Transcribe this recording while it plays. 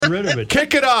rid of it.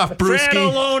 Kick it off, Brewski.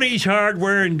 Frattallone's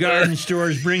Hardware and Garden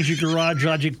Stores brings you Garage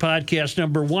Logic Podcast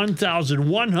number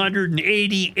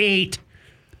 1188,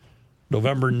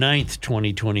 November 9th,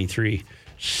 2023.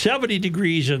 70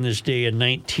 degrees on this day in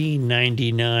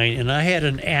 1999, and I had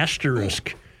an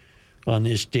asterisk on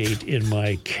this date in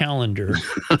my calendar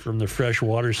from the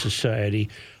Freshwater Society.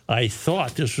 I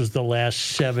thought this was the last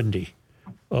 70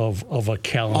 of a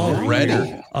calendar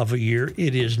year, of a year.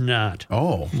 It is not.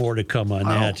 Oh. More to come on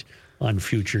that on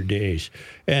future days.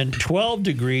 And 12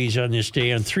 degrees on this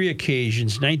day on three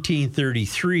occasions,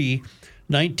 1933,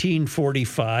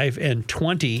 1945, and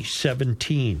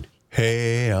 2017.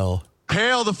 Hail.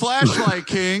 Hail the flashlight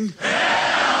king.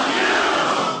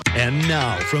 And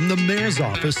now, from the mayor's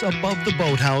office above the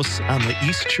boathouse on the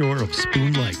east shore of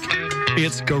Spoon Lake,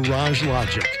 it's Garage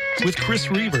Logic with Chris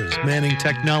Reavers manning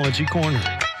Technology Corner,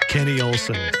 Kenny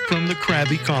Olson from the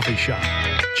Krabby Coffee Shop,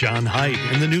 John Haidt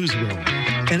in the newsroom,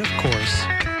 and of course,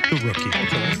 the rookie.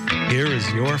 Here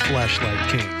is your flashlight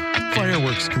king,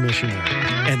 fireworks commissioner,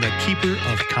 and the keeper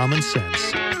of common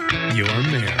sense, your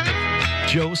mayor,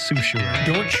 Joe Soucheray.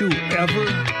 Don't you ever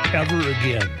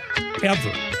again,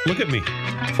 ever, look at me,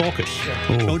 focus.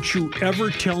 Don't you ever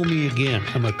tell me again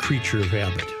I'm a creature of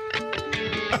habit.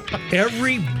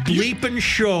 Every bleeping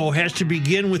show has to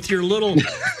begin with your little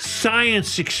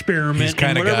science experiment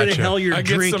and whatever the hell you're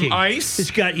drinking. Get some ice.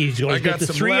 It's got the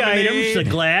some three lemonade. items: the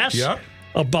glass,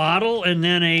 a bottle, and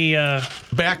then a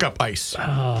backup ice.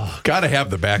 Gotta have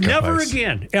the backup never ice.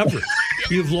 again, ever.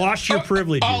 You've lost your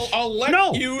privileges. I'll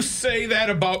let you say that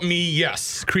about me,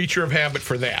 yes. Creature of habit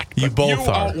for that. You But both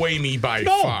you are. outweigh me by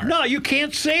far. No, you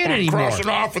can't say it I'm anymore. crossing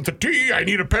off with the T. I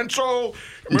need a pencil.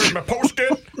 Where's my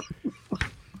Post-it?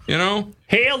 You know?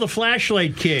 Hail the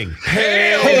flashlight king.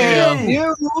 Hail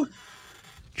you!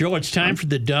 Joe, it's time for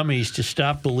the dummies to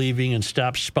stop believing and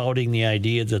stop spouting the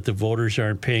idea that the voters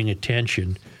aren't paying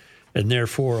attention and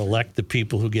therefore elect the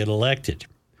people who get elected.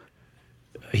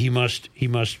 He must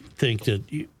think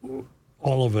that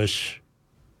all of us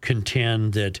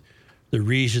contend that the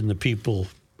reason the people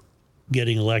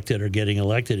getting elected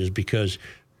is because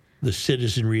the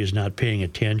citizenry is not paying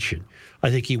attention. I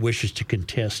think he wishes to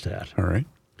contest that. All right.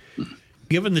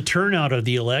 Given the turnout of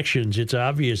the elections, it's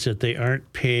obvious that they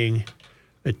aren't paying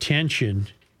attention.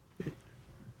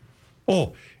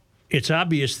 It's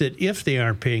obvious that if they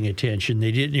aren't paying attention,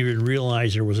 they didn't even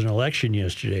realize there was an election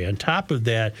yesterday. On top of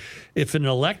that, if an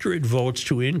electorate votes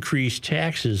to increase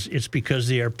taxes, it's because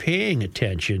they are paying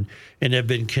attention and have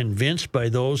been convinced by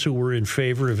those who were in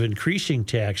favor of increasing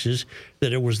taxes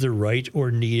that it was the right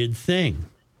or needed thing.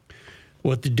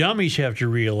 What the dummies have to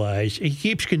realize, he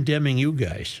keeps condemning you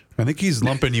guys. I think he's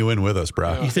lumping you in with us,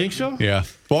 bro. You think so? Yeah.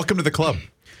 Welcome to the club.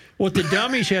 What the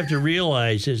dummies have to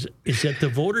realize is that the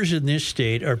voters in this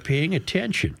state are paying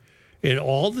attention. And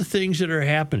all the things that are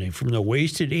happening, from the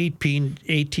wasted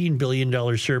 $18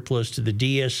 billion surplus to the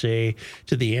DSA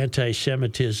to the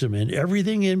anti-Semitism and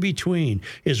everything in between,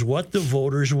 is what the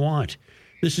voters want.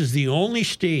 This is the only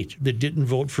state that didn't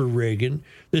vote for Reagan.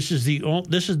 This is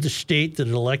the state that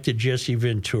elected Jesse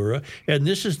Ventura, and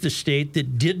this is the state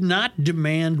that did not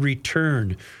demand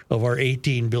return of our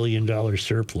 $18 billion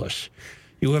surplus.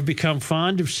 You have become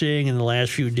fond of saying in the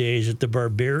last few days that the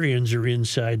barbarians are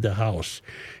inside the house.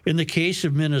 In the case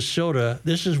of Minnesota,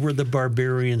 this is where the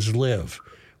barbarians live.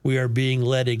 We are being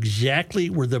led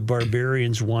exactly where the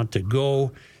barbarians want to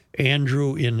go.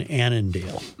 Andrew in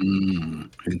Annandale.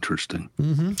 Interesting.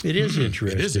 It is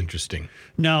interesting. It is interesting.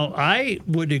 Now, I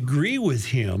would agree with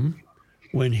him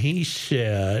when he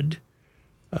said,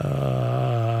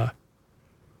 if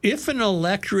an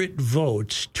electorate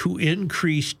votes to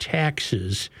increase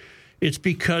taxes, it's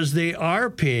because they are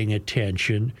paying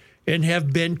attention and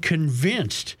have been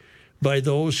convinced by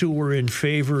those who were in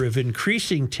favor of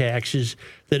increasing taxes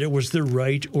that it was the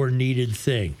right or needed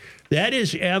thing. That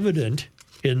is evident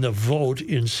in the vote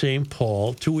in St.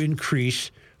 Paul to increase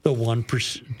the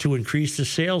 1%, to increase the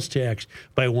sales tax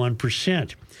by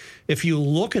 1%. If you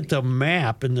look at the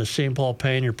map in the St. Paul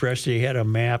Pioneer Press, they had a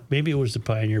map. Maybe it was the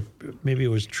Pioneer, maybe it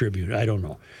was Tribune. I don't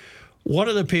know. One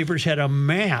of the papers had a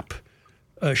map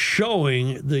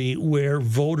showing where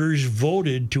voters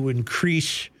voted to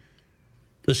increase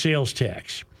the sales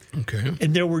tax. Okay.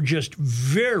 And there were just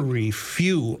very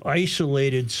few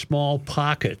isolated small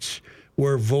pockets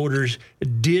where voters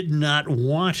did not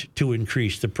want to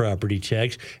increase the property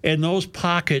tax. And those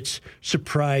pockets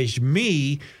surprised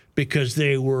me because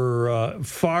they were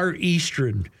far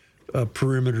eastern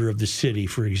perimeter of the city,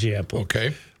 for example.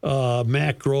 Okay.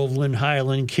 Mac Groveland,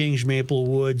 Highland, Kings,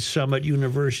 Maplewood, Summit,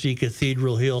 University,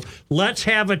 Cathedral Hill. Let's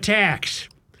have a tax.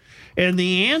 And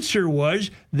the answer was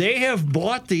they have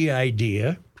bought the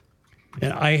idea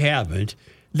and I haven't,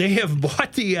 they have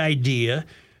bought the idea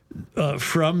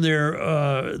from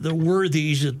their the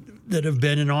worthies that have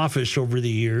been in office over the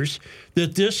years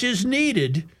that this is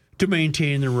needed to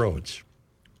maintain the roads.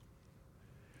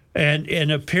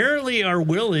 And apparently are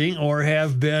willing or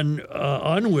have been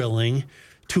unwilling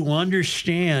to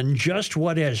understand just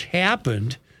what has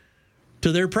happened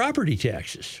to their property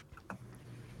taxes.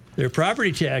 Their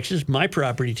property taxes, my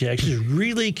property taxes,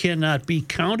 really cannot be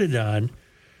counted on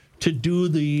to do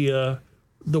the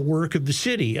work of the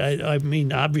city. I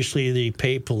mean, obviously they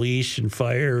pay police and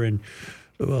fire and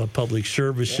public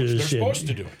services. That's what they're supposed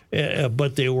to do.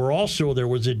 But there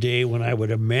was a day when I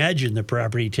would imagine the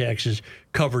property taxes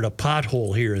covered a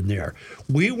pothole here and there.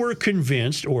 We were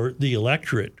convinced, or the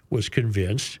electorate was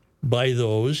convinced by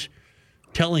those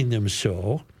telling them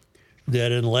so,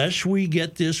 that unless we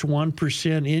get this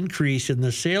 1% increase in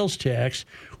the sales tax,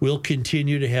 we'll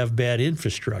continue to have bad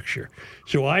infrastructure.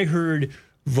 So I heard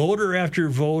voter after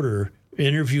voter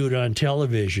interviewed on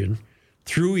television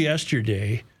through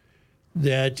yesterday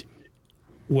that,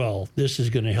 well, this is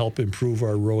going to help improve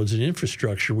our roads and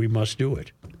infrastructure. We must do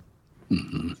it.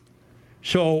 Mm-hmm.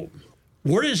 So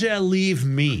where does that leave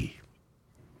me?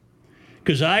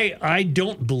 Because I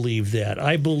don't believe that.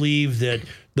 I believe that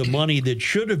the money that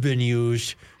should have been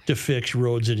used to fix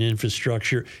roads and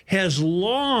infrastructure has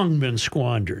long been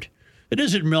squandered. It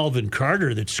isn't Melvin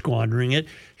Carter that's squandering it.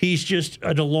 He's just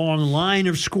at a long line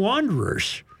of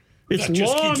squanderers. It's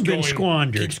long been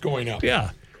squandered. Keeps going up. Yeah.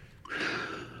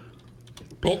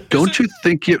 Well, Don't you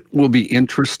think it will be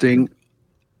interesting,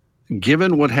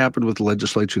 given what happened with the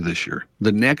legislature this year?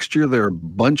 The next year, there are a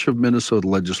bunch of Minnesota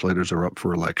legislators are up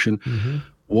for election. Mm-hmm.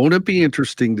 Won't it be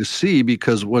interesting to see?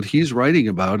 Because what he's writing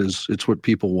about is it's what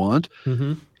people want.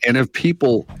 Mm-hmm. And if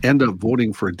people end up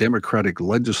voting for a Democratic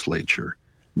legislature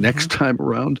next time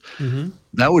around,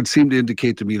 that would seem to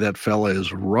indicate to me that fella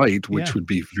is right, which would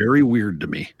be very weird to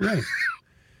me. Right.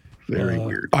 Very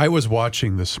weird. I was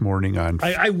watching this morning on.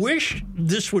 I wish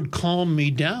this would calm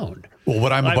me down. Well,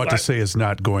 what I'm about to say is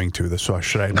not going to. So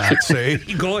should I not say?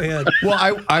 Go ahead.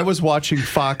 Well, I was watching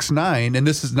Fox 9, and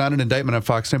this is not an indictment on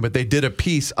Fox 9, but they did a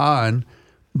piece on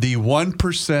the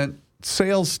 1%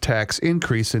 sales tax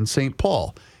increase in St.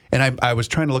 Paul. And I was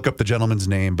trying to look up the gentleman's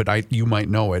name, but you might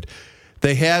know it.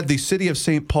 They had the city of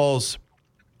St. Paul's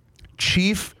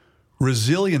chief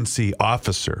resiliency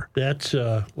officer. That's,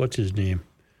 what's his name?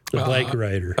 The bike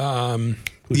rider.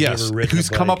 Who's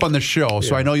come up on the show.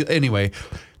 So I know. Anyway,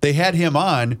 they had him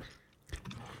on.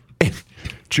 And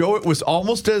Joe, it was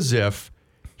almost as if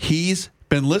he's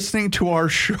been listening to our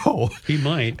show. He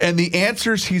might. And the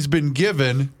answers he's been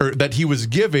given, or that he was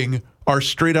giving, are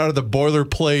straight out of the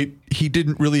boilerplate. He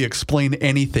didn't really explain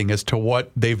anything as to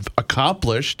what they've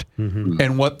accomplished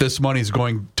and what this money is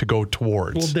going to go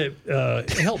towards. Well,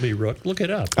 help me, Rook. Look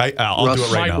it up. I'll do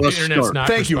it right now.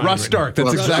 Thank you, Russ Stark.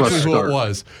 That's exactly who it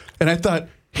was. And I thought,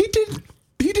 he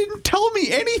didn't tell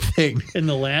me anything. In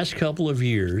the last couple of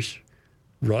years,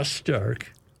 Russ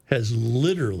Stark has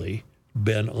literally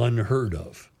been unheard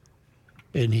of.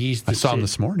 And I saw him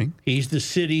this morning. He's the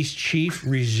city's chief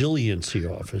resiliency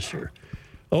officer.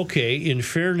 Okay, in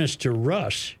fairness to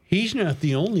Russ, he's not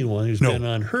the only one who's been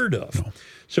unheard of. No.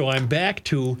 So I'm back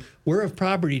to, where have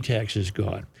property taxes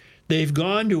gone? They've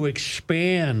gone to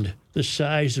expand the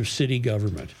size of city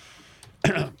government.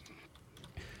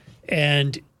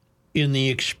 And in the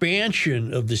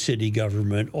expansion of the city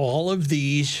government, all of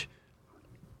these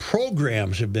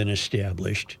programs have been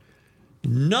established,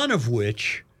 none of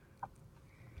which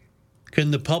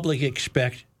can the public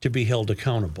expect to be held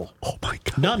accountable. Oh, my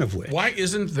God. None of which. Why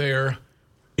isn't there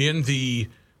in the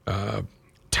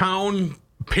town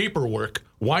paperwork,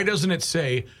 why doesn't it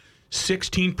say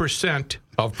 16%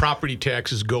 of property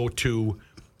taxes go to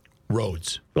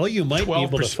roads? Well, you might be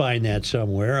able to find that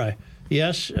somewhere.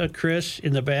 Yes, Chris,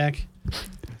 in the back?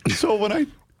 So when I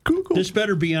Googled... This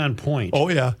better be on point. Oh,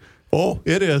 yeah. Oh,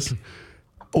 it is.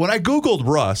 When I Googled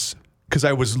Russ, because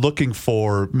I was looking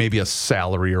for maybe a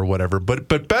salary or whatever, but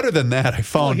better than that, I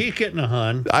found... he's getting a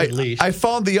hun, at least. I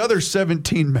found the other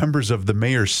 17 members of the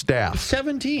mayor's staff.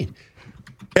 17.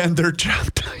 And their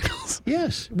job titles.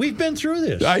 Yes, we've been through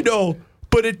this. I know,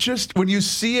 but it just, when you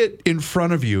see it in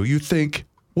front of you, you think,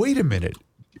 wait a minute.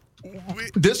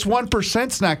 This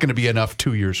 1%'s not going to be enough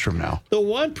 2 years from now. The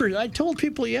 1%, I told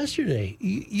people yesterday,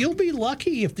 you'll be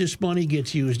lucky if this money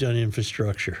gets used on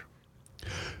infrastructure.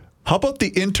 How about the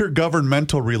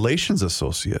Intergovernmental Relations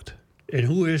Associate? And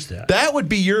who is that? That would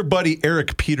be your buddy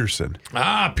Eric Peterson.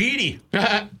 Ah, Petey.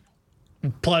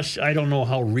 Plus, I don't know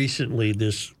how recently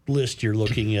this list you're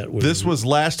looking at was. This was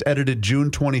last edited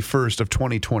June 21st of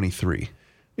 2023.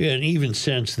 And even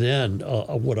since then,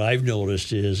 what I've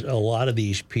noticed is a lot of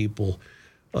these people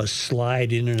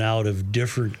slide in and out of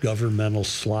different governmental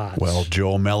slots. Well,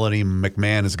 Joe, Melanie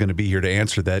McMahon is going to be here to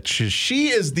answer that. She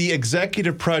is the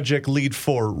executive project lead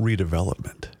for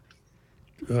redevelopment.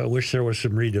 I wish there was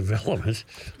some redevelopment.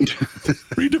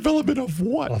 Redevelopment of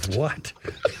what? Of what?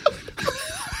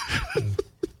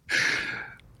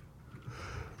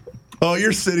 Oh,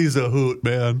 your city's a hoot,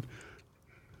 man.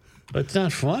 It's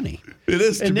not funny. It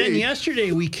is to And then me.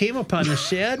 yesterday we came upon the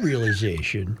sad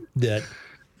realization that,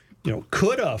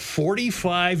 could a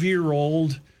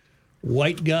 45-year-old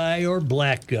white guy or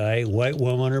black guy, white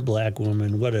woman or black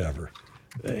woman, whatever,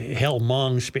 hell,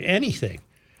 Hmong, anything,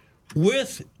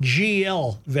 with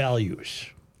GL values,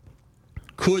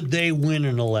 could they win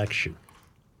an election?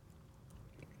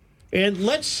 And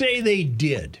let's say they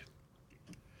did.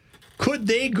 Could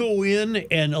they go in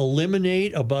and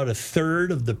eliminate about a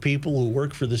third of the people who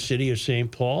work for the city of St.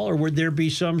 Paul? Or would there be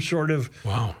some sort of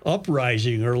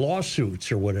uprising or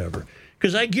lawsuits or whatever?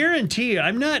 Because I guarantee you,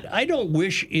 I don't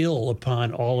wish ill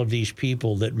upon all of these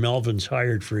people that Melvin's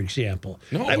hired, for example.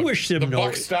 No, I wish them the no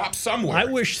buck stops somewhere. I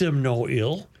wish them no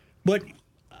ill, but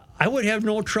I would have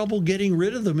no trouble getting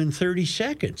rid of them in 30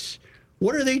 seconds.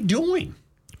 What are they doing?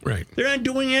 Right. They're not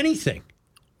doing anything.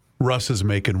 Russ is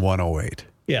making 108.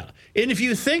 Yeah. And if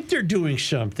you think they're doing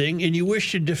something and you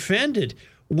wish to defend it,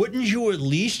 wouldn't you at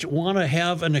least want to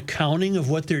have an accounting of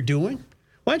what they're doing?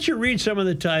 Why don't you read some of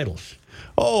the titles?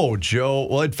 Oh, Joe.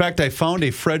 Well, in fact, I found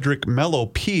a Frederick Mello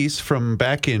piece from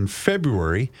back in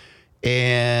February,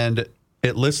 and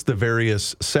it lists the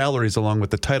various salaries along with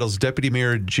the titles. Deputy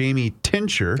Mayor Jamie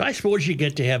Tincher. I suppose you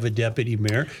get to have a deputy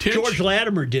mayor. Tinch? George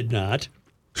Latimer did not.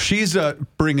 She's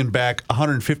bringing back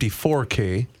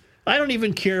 $154K. I don't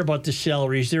even care about the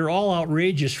salaries. They're all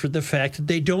outrageous for the fact that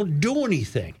they don't do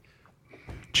anything.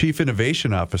 Chief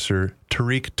Innovation Officer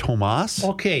Tariq Tomas.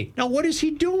 Okay, now what is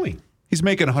he doing? He's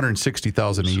making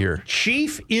 $160,000 a year.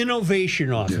 Chief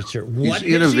Innovation Officer. What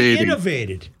He's has he innovating.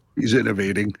 innovated? He's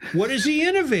innovating. What has he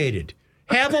innovated?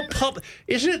 Have a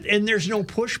isn't it? And there's no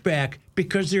pushback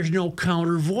because there's no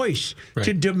counter voice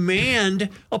to demand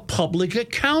a public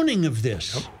accounting of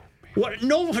this. What?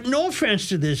 No offense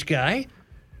to this guy,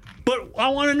 but I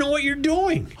want to know what you're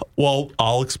doing. Well,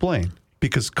 I'll explain.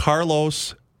 Because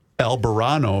Carlos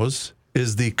Alberanos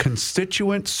is the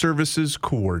Constituent Services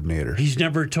Coordinator. He's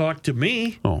never talked to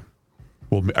me. Oh.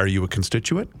 Well, are you a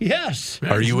constituent? Yes.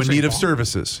 Yeah, Are he's you in in St. need of Paul.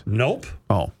 services? Nope.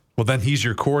 Oh. Well, then he's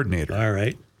your coordinator. All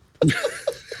right.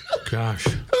 Gosh.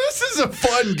 This is a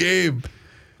fun game.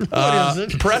 What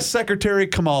is it? Press Secretary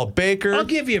Kamal Baker. I'll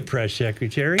give you a press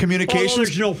secretary. Communications- Although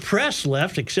there's no press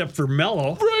left except for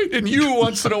Mello. Right. And you,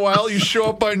 once in a while, you show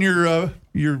up on your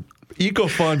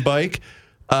EcoFun bike.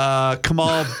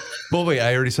 Kamal, well, wait,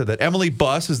 I already said that. Emily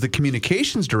Buss is the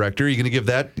communications director. Are you going to give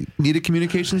that, need a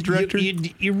communications director?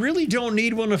 You really don't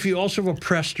need one if you also have a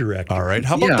press director. All right.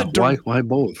 How about Yeah, why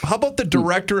both? How about the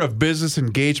director of business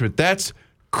engagement? That's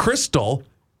Crystal,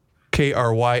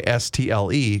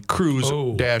 Krystle,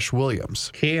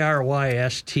 Cruz-Williams.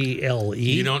 Krystle.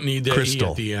 You don't need that Crystal.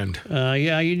 E at the end.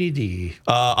 Yeah, you need the E.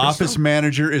 Office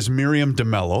manager is Miriam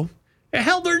DeMello.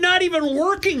 Hell, they're not even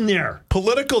working there.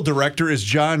 Political director is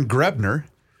John Grebner.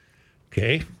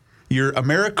 Okay. Your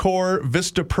AmeriCorps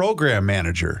Vista program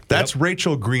manager, that's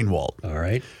Rachel Greenwald. All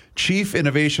right. Chief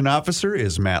Innovation Officer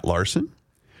is Matt Larson.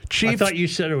 I Chief, thought you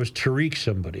said it was Tariq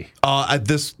somebody.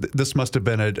 this must have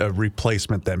been a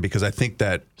replacement then, because I think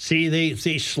that See, they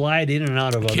slide in and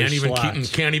out of other Can't even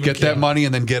slots. can't even get that money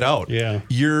and then get out. Yeah.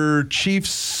 Your Chief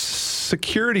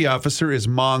Security Officer is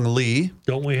Mong Lee.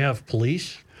 Don't we have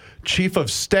police? Chief of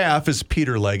Staff is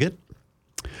Peter Leggett.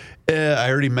 I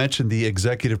already mentioned the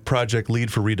Executive Project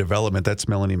Lead for Redevelopment. That's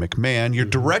Melanie McMahon. Your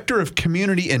Director of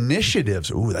Community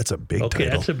Initiatives. Ooh, that's a big Okay,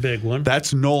 title. that's a big one.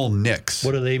 That's Noel Nix.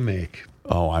 What do they make?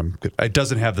 Oh, I'm good. It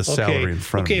doesn't have the salary in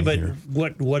front okay, of me but here.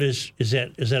 what is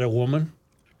that? Is that a woman?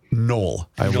 Noel,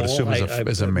 I would Noel, assume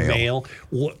is a male. Male.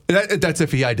 What? That's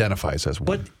if he identifies as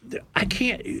one. But I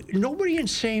can't. Nobody in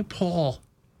St. Paul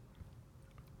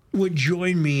would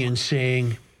join me in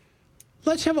saying,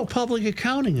 let's have a public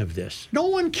accounting of this. No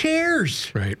one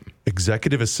cares. Right.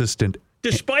 Executive Assistant.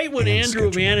 Despite what and Andrew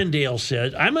of scheduler. Annandale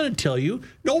said, I'm going to tell you,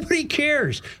 nobody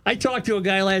cares. I talked to a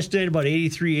guy last night, about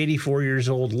 83, 84 years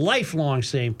old, lifelong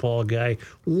St. Paul guy,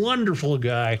 wonderful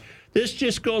guy. This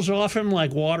just goes off him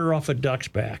like water off a duck's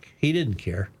back. He didn't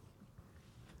care.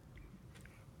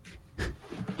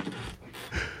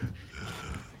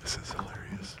 This is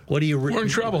hilarious. What do you... We're in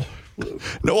trouble.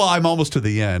 No, well, I'm almost to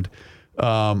the end.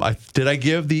 Did I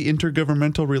give the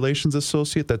Intergovernmental Relations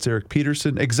Associate? That's Eric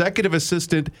Peterson. Executive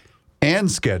Assistant and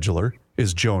Scheduler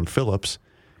is Joan Phillips.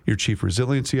 Your Chief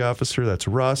Resiliency Officer, that's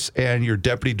Russ. And your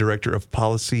Deputy Director of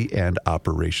Policy and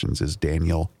Operations is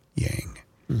Daniel Yang.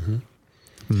 Mm-hmm.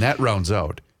 And that rounds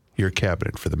out your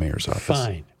cabinet for the mayor's office.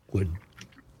 Fine.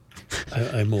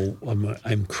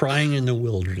 I'm crying in the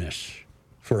wilderness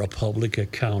for a public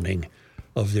accounting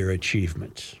of their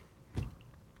achievements.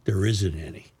 There isn't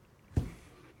any.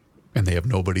 And they have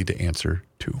nobody to answer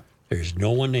to. There's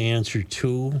no one to answer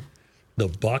to. The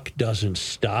buck doesn't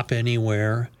stop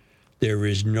anywhere. There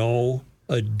is no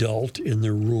adult in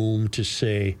the room to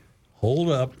say, hold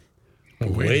up,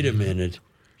 wait a minute,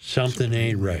 something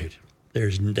ain't right.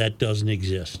 That doesn't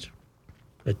exist.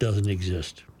 That doesn't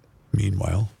exist.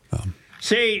 Meanwhile,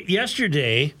 Say,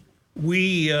 yesterday,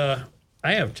 I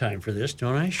have time for this,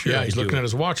 don't I? Sure. Yeah, he's looking at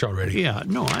his watch already. Yeah,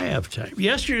 no, I have time.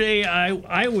 Yesterday,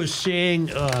 I was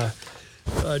saying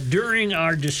during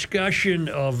our discussion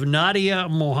of Nadia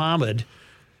Mohammed,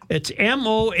 it's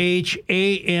Mohamed.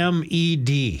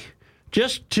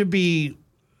 Just to be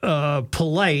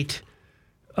polite,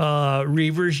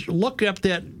 Reavers, look up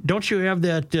that. Don't you have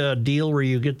that deal where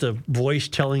you get the voice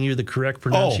telling you the correct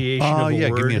pronunciation of a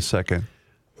word? Give me a second.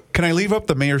 Can I leave up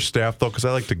the mayor's staff, though? Because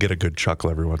I like to get a good chuckle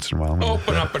every once in a while.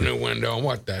 Open up a new window.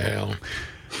 What the hell?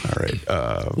 All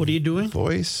right. What are you doing?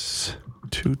 Voice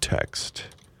to text.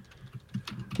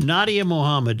 Nadia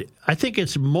Mohammed. I think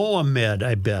it's Mohamed,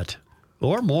 I bet.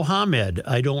 Or Mohammed.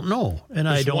 I don't know. And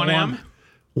I don't one want... M?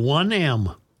 One M.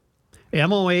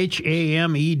 Mohamed.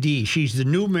 She's the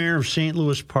new mayor of St.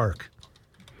 Louis Park.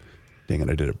 Dang it,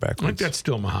 I did it I think backwards. that's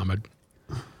still Muhammad.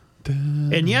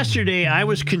 And yesterday I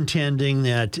was contending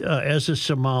that as a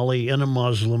Somali and a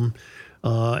Muslim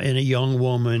and a young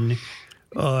woman,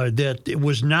 that it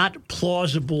was not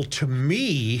plausible to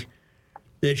me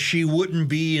that she wouldn't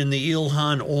be in the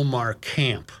Ilhan Omar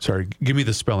camp. Sorry, give me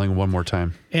the spelling one more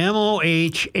time.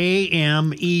 Mohamed.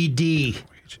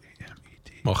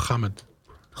 Muhammad.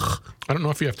 I don't know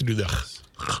if you have to do the.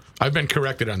 I've been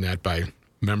corrected on that by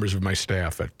members of my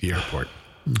staff at the airport.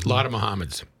 A lot of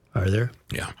Muhammads. Are there?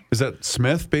 Yeah. Is that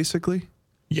Smith, basically?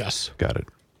 Yes. Got it.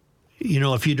 You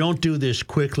know, if you don't do this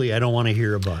quickly, I don't want to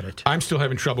hear about it. I'm still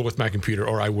having trouble with my computer,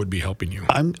 or I would be helping you.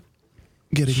 I'm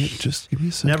getting it. Just give me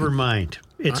a second. Never mind.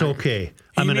 It's okay.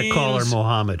 I'm going to call her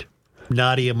Mohammed.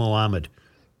 Nadia Mohammed.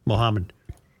 Mohammed.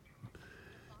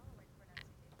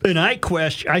 And I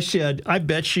said, I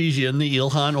bet she's in the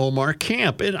Ilhan Omar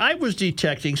camp. And I was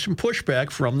detecting some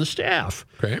pushback from the staff.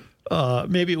 Okay.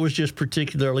 Maybe it was just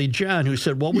particularly John who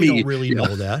said, well, we don't really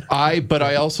know that. But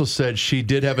I also said she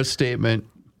did have a statement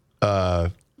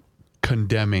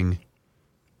condemning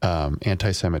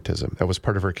anti-Semitism. That was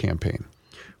part of her campaign.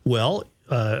 Well,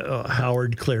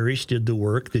 Howard Clarice did the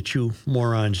work that you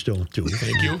morons don't do.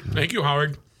 Thank you. Thank you,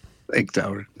 Howard. Thanks,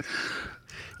 Howard.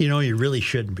 You know, you really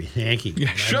shouldn't be thanking me.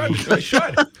 I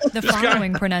should. The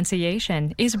following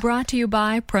pronunciation is brought to you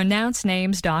by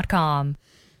pronouncenames.com.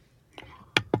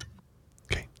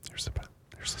 Okay, there's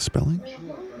the spelling.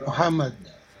 Muhammad.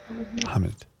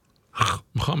 Muhammad.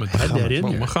 Had that in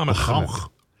there.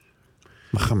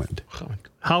 Muhammad.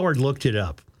 Howard looked it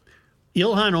up.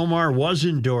 Ilhan Omar was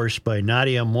endorsed by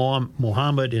Nadia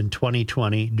Mohammed in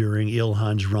 2020 during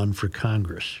Ilhan's run for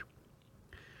Congress.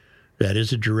 That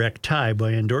is a direct tie.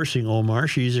 By endorsing Omar,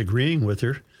 she's agreeing with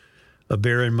her.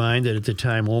 Bear in mind that at the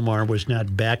time, Omar was not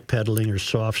backpedaling or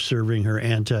soft-serving her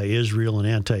anti-Israel and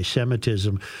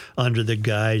anti-Semitism under the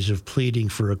guise of pleading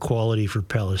for equality for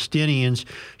Palestinians.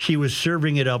 She was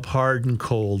serving it up hard and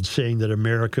cold, saying that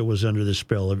America was under the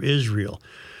spell of Israel.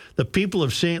 The people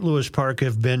of St. Louis Park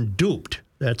have been duped.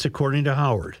 That's according to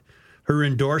Howard. Her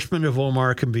endorsement of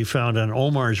Omar can be found on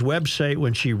Omar's website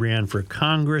when she ran for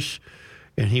Congress,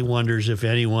 and he wonders if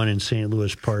anyone in St.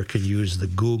 Louis Park could use the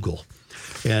Google.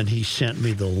 And he sent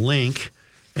me the link,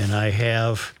 and I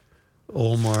have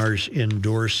Omar's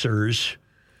endorsers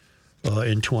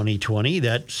in 2020.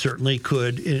 That certainly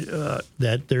could,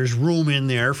 that there's room in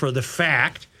there for the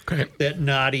fact that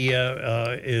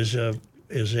Nadia is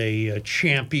a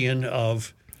champion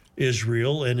of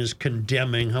Israel and is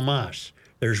condemning Hamas.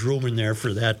 There's room in there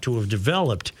for that to have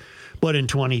developed. But in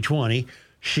 2020,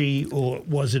 she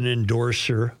was an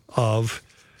endorser of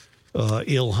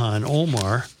Ilhan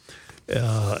Omar.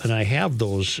 And I have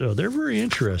those. They're very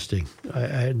interesting. I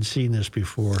hadn't seen this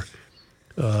before.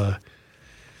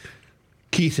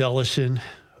 Keith Ellison.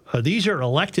 These are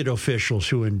elected officials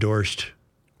who endorsed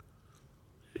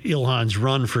Ilhan's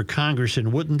run for Congress.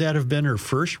 And wouldn't that have been her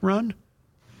first run?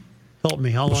 Help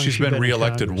me. How long has She's she been in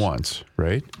reelected Congress? once,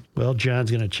 right? Well, John's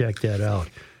going to check that out.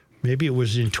 Maybe it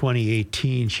was in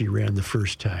 2018 she ran the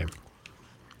first time.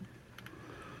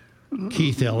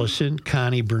 Keith Ellison,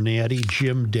 Connie Bernatti,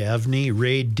 Jim Davney,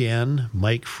 Ray Den,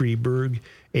 Mike Freeberg,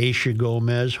 Aisha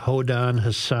Gomez, Hodan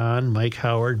Hassan, Mike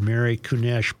Howard, Mary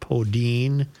Kunesh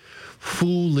Podine, Fu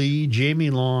Lee, Jamie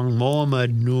Long,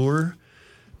 Mohamed Noor,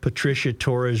 Patricia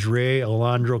Torres-Ray,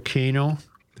 Alondro Cano,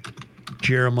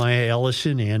 Jeremiah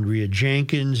Ellison, Andrea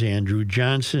Jenkins, Andrew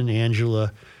Johnson,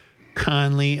 Angela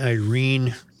Conley,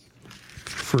 Irene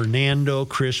Fernando,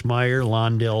 Chris Meyer,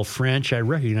 Londell French. I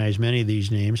recognize many of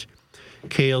these names.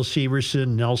 Cale Severson,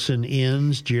 Nelson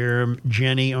Inns, Jenny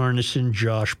Arneson,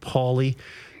 Josh Pauley,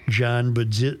 John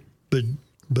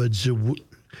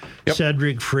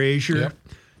Cedric Frazier,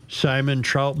 Simon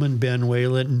Troutman, Ben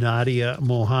Whalen, Nadia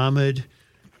Mohammed,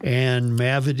 Ann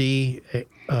Mavity,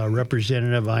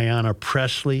 Representative Ayanna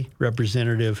Presley,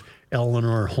 Representative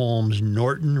Eleanor Holmes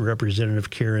Norton, Representative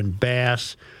Karen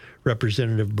Bass,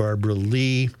 Representative Barbara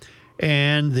Lee,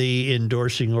 and the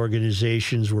endorsing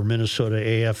organizations were Minnesota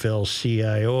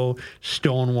AFL-CIO,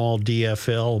 Stonewall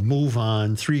DFL, Move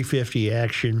On, 350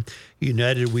 Action,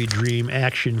 United We Dream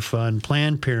Action Fund,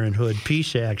 Planned Parenthood,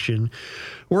 Peace Action,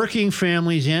 Working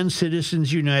Families and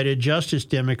Citizens United, Justice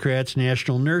Democrats,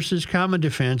 National Nurses, Common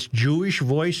Defense, Jewish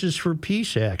Voices for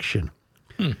Peace Action,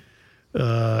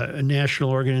 National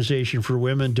Organization for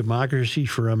Women, Democracy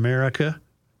for America,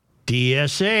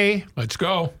 DSA. Let's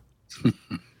go.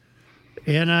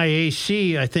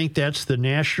 NIAC, I think that's the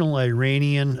National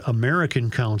Iranian American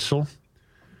Council,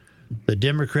 the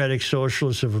Democratic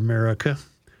Socialists of America,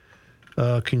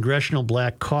 Congressional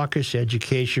Black Caucus,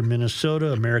 Education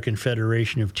Minnesota, American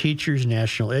Federation of Teachers,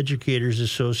 National Educators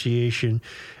Association,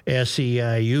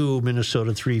 SEIU,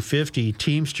 Minnesota 350,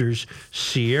 Teamsters,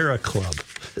 Sierra Club.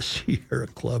 Sierra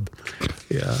Club.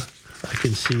 Yeah, I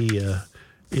can see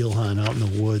Ilhan out in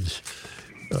the woods.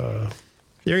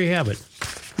 There you have it.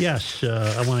 Yes,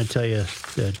 I want to tell you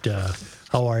that,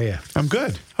 how are you? I'm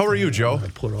good. How are you, Joe? I'm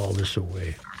going to put all this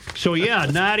away. So, yeah,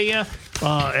 Nadia,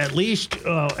 at least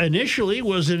initially,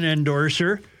 was an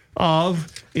endorser of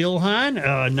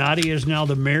Ilhan. Nadia is now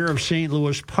the mayor of St.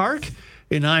 Louis Park,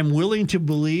 and I'm willing to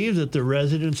believe that the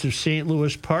residents of St.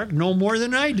 Louis Park know more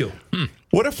than I do.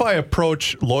 What if I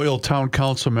approach loyal town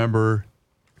council member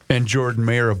and Jordan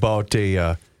Mayer about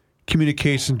a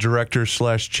communication director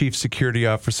 / chief security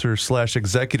officer /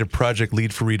 executive project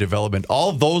lead for redevelopment?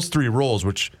 All those three roles,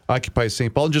 which occupy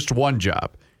St. Paul, in just one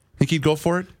job. Think he'd go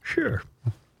for it? Sure.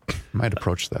 Might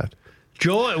approach that.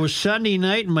 Joe, it was Sunday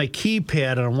night, and my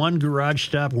keypad on one garage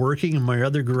stopped working, and my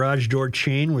other garage door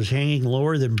chain was hanging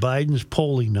lower than Biden's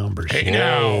polling numbers. Hey,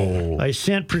 now. I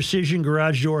sent Precision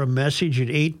Garage Door a message at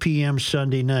 8 p.m.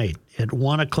 Sunday night. At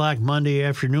 1 o'clock Monday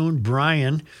afternoon,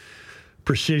 Brian,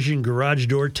 Precision Garage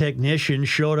Door technician,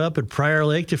 showed up at Prior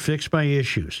Lake to fix my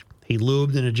issues. He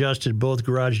lubed and adjusted both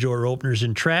garage door openers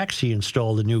and tracks. He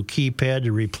installed a new keypad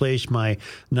to replace my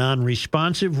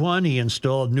non-responsive one. He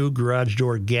installed new garage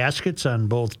door gaskets on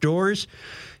both doors.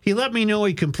 He let me know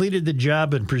he completed the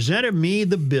job and presented me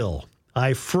the bill.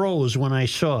 I froze when I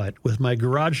saw it. With my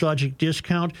Garage Logic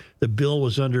discount, the bill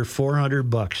was under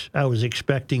 $400. I was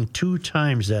expecting 2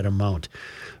 times that amount.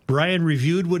 Brian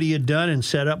reviewed what he had done and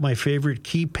set up my favorite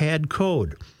keypad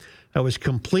code. I was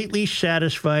completely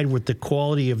satisfied with the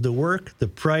quality of the work, the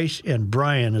price, and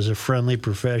Brian as a friendly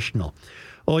professional.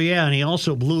 Oh, yeah, and he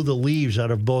also blew the leaves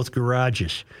out of both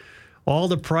garages. All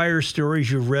the prior stories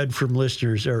you've read from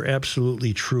listeners are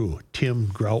absolutely true. Tim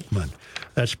Groutman.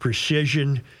 That's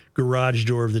Precision Garage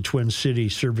Door of the Twin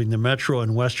Cities, serving the Metro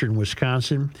and Western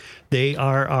Wisconsin. They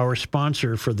are our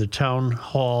sponsor for the town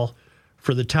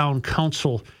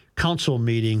council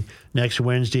meeting next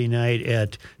Wednesday night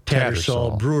at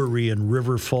Tattersall Brewery in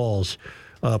River Falls.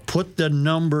 Put the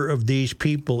number of these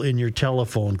people in your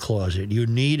telephone closet. You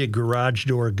need a garage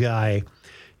door guy,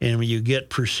 and when you get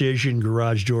Precision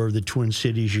Garage Door of the Twin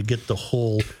Cities, you get the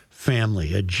whole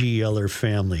family, a GLer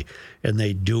family, and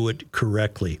they do it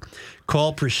correctly.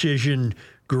 Call Precision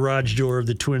Garage Door of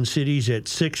the Twin Cities at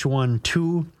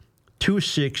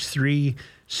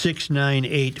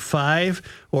 612-263-6985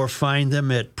 or find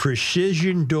them at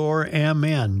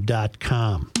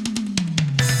precisiondoormn.com.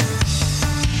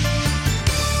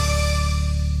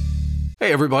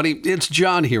 Hey everybody, it's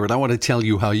John here, and I want to tell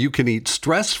you how you can eat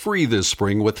stress-free this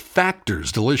spring with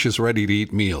Factor's delicious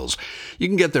ready-to-eat meals. You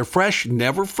can get their fresh,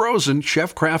 never frozen,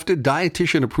 chef-crafted,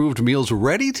 dietitian-approved meals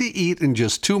ready to eat in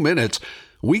just 2 minutes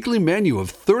weekly menu of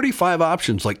 35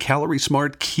 options like Calorie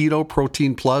Smart, Keto,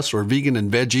 Protein Plus, or Vegan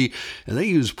and Veggie, and they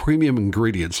use premium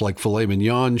ingredients like filet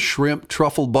mignon, shrimp,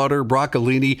 truffle butter,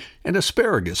 broccolini, and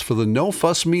asparagus for the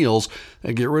no-fuss meals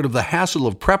and get rid of the hassle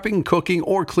of prepping, cooking,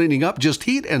 or cleaning up. Just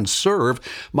heat and serve.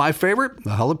 My favorite,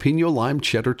 the jalapeno lime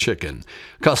cheddar chicken.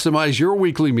 Customize your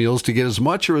weekly meals to get as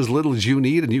much or as little as you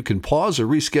need, and you can pause or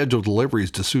reschedule deliveries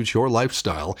to suit your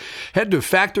lifestyle. Head to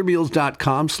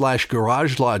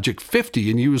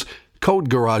factormeals.com/GarageLogic50 and use code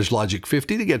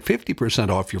GarageLogic50 to get 50%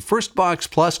 off your first box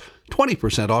plus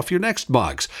 20% off your next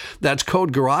box. That's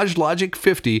code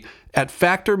GarageLogic50 at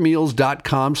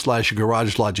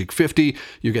factormeals.com/GarageLogic50.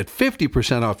 You get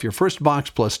 50% off your first box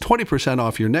plus 20%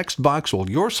 off your next box while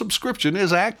your subscription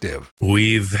is active.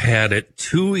 We've had it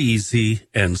too easy,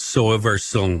 and so have our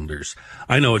cylinders.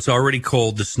 I know it's already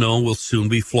cold. The snow will soon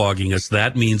be flogging us.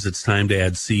 That means it's time to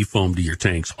add Seafoam to your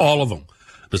tanks. All of them.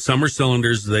 The summer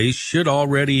cylinders, they should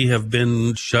already have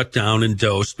been shut down and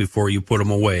dosed before you put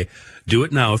them away. Do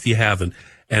it now if you haven't.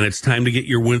 And it's time to get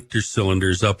your winter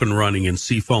cylinders up and running, and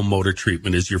Seafoam Motor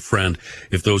Treatment is your friend.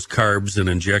 If those carbs and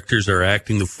injectors are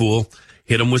acting the fool,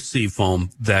 hit them with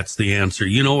Seafoam. That's the answer.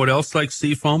 You know what else like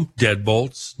Seafoam?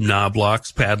 Deadbolts, knob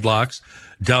locks, padlocks.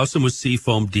 Douse them with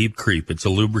Seafoam Deep Creep. It's a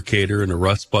lubricator and a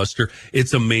rust buster.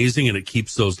 It's amazing, and it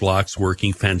keeps those locks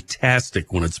working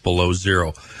fantastic when it's below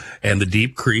zero. And the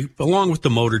Deep Creep, along with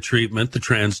the motor treatment, the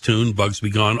Trans-Tune, Bugs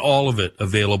Be Gone, all of it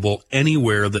available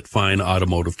anywhere that fine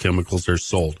automotive chemicals are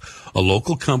sold. A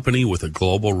local company with a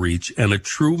global reach and a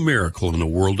true miracle in the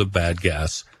world of bad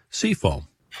gas. Seafoam.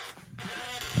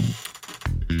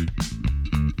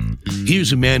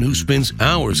 Here's a man who spends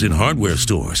hours in hardware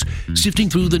stores, sifting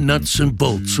through the nuts and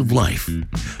bolts of life.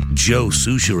 Joe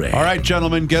Souchere. All right,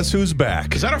 gentlemen, guess who's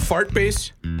back? Is that a fart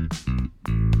base?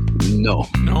 No.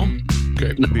 No?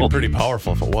 Okay. It'd be pretty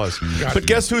powerful if it was. But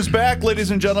guess who's back,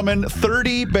 ladies and gentlemen?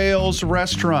 30 Bales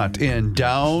Restaurant in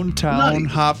downtown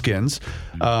Hopkins.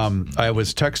 I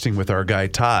was texting with our guy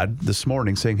Todd this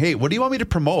morning saying, hey, what do you want me to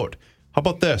promote? How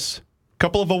about this?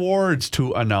 Couple of awards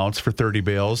to announce for 30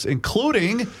 Bales,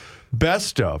 including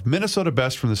Best of Minnesota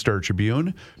Best from the Star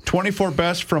Tribune, 24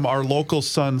 Best from our local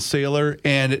Sun Sailor,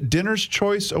 and Dinner's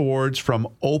Choice Awards from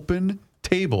Open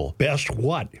Table. Best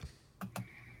what?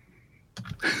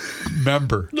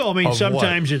 Member. No, I mean, of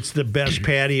sometimes what? it's the best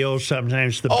patio,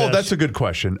 sometimes the best. Oh, that's a good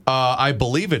question. I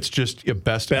believe it's just a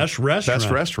best restaurant.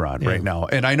 Best restaurant right now.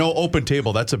 And I know Open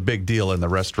Table, that's a big deal in the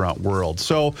restaurant world.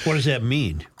 So what does that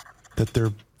mean? That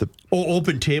they're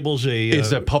Open Table's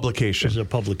is a publication. Is a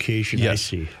publication, yes. I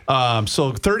see.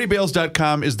 So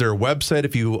 30bales.com is their website.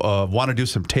 If you want to do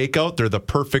some takeout, they're the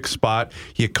perfect spot.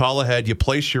 You call ahead, you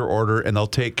place your order, and they'll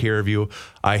take care of you.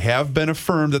 I have been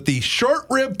affirmed that the short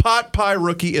rib pot pie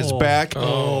rookie is back.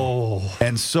 Oh.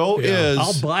 And so is...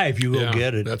 I'll buy if you go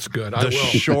get it. That's good. The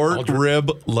short rib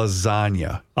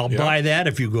lasagna. I'll buy that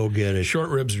if you go get it. Short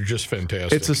ribs are just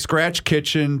fantastic. It's a scratch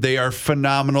kitchen. They are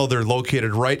phenomenal. They're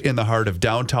located right in the heart of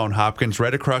downtown Hopkins,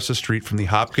 right across the street from the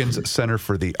Hopkins Center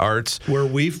for the Arts. Where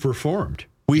we've performed.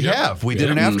 We have. We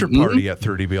did an after party at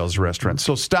 30 Bales Restaurant.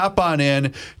 So stop on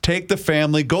in, take the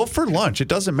family, go for lunch. It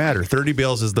doesn't matter. 30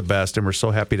 Bales is the best, and we're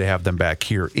so happy to have them back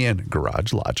here in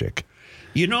Garage Logic.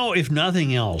 You know, if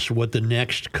nothing else, what the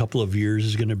next couple of years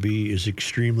is going to be is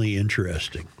extremely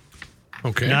interesting.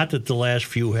 Okay. Not that the last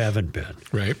few haven't been.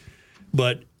 Right.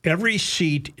 But every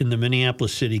seat in the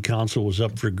Minneapolis City Council was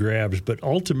up for grabs, but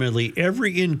ultimately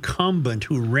every incumbent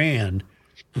who ran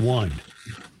won.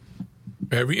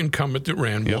 Every incumbent that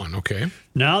ran won, okay.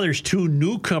 Now there's two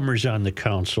newcomers on the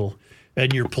council,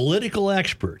 and your political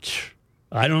experts,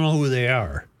 I don't know who they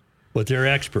are, but they're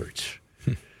experts.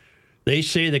 They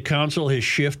say the council has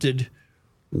shifted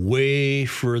way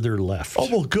further left. Oh,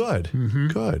 well, good.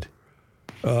 Good.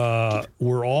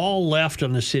 We're all left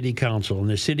on the city council. In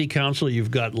the city council,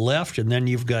 you've got left, and then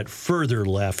you've got further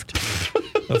left.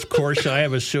 Of course, I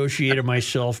have associated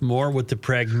myself more with the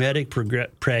pragmatic,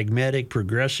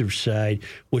 progressive side,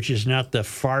 which is not the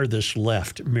farthest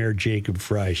left, Mayor Jacob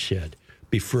Fry said.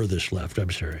 Be furthest left,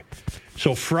 I'm sorry.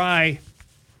 So Fry,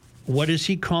 what is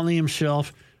he calling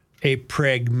himself? A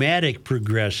pragmatic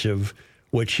progressive,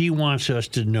 which he wants us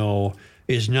to know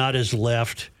is not as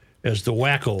left as the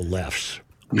wacko lefts.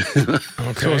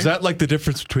 Okay. So is that like the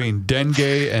difference between dengue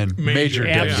and major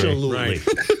dengue? Absolutely.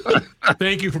 Right.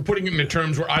 Thank you for putting it in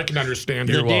terms where I can understand.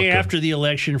 The day after the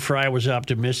election, Fry was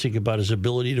optimistic about his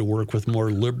ability to work with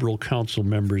more liberal council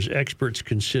members. Experts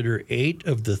consider 8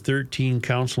 of the 13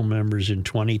 council members in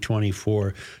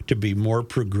 2024 to be more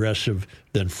progressive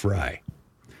than Fry.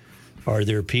 Are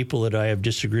there people that I have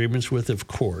disagreements with? Of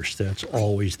course. That's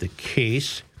always the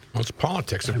case. Well, it's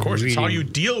politics, of course. It's how you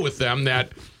deal with them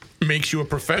that makes you a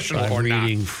professional I'm or not.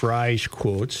 reading Fry's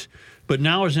quotes. But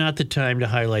now is not the time to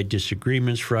highlight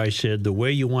disagreements, Fry said. The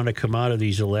way you want to come out of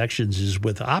these elections is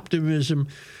with optimism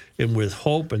and with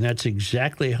hope, and that's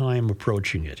exactly how I'm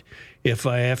approaching it. If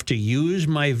I have to use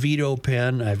my veto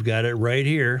pen, I've got it right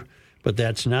here, but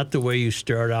that's not the way you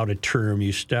start out a term.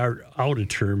 You start out a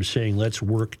term saying, let's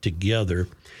work together.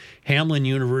 Hamline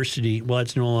University, well,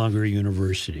 it's no longer a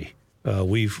university.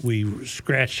 We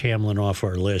scratched Hamline off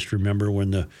our list. Remember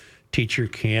when the teacher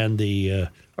canned the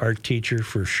art teacher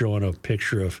for showing a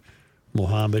picture of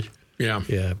Muhammad? Yeah.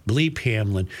 Bleep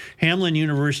Hamline. Hamline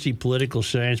University political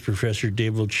science professor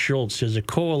David Schultz says a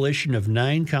coalition of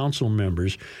 9 council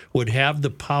members would have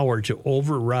the power to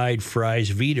override Fry's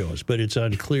vetoes, but it's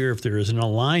unclear if there is an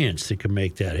alliance that can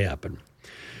make that happen.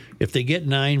 If they get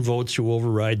 9 votes to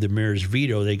override the mayor's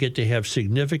veto, they get to have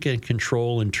significant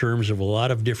control in terms of a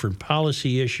lot of different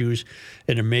policy issues,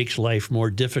 and it makes life more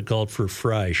difficult for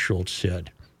Fry, Schultz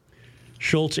said.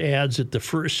 Schultz adds that the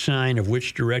first sign of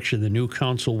which direction the new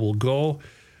council will go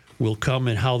will come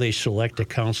in how they select a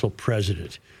council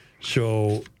president.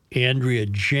 So Andrea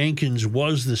Jenkins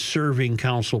was the serving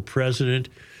council president.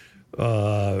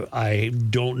 I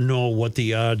don't know what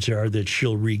the odds are that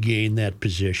she'll regain that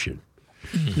position.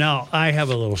 Now, I have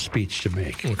a little speech to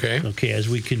make. Okay, as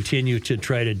we continue to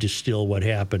try to distill what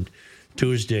happened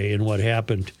Tuesday. And what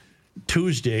happened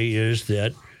Tuesday is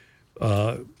that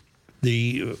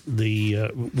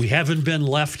we haven't been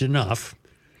left enough.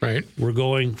 Right. We're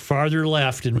going farther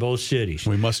left in both cities.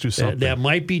 We must do something. That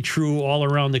might be true all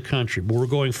around the country, but we're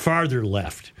going farther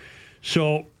left.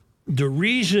 So the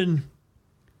reason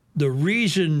that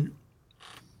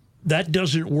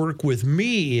doesn't work with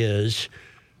me is,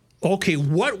 okay,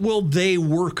 what will they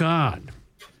work on?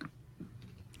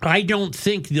 I don't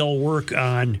think they'll work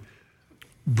on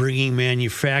bringing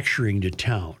manufacturing to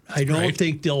town. I don't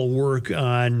think they'll work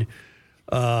on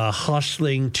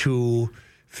hustling to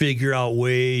figure out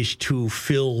ways to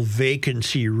fill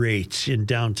vacancy rates in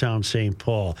downtown St.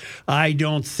 Paul. I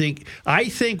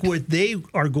think what they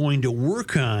are going to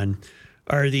work on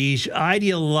are these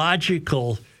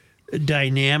ideological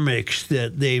dynamics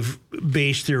that they've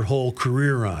based their whole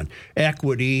career on.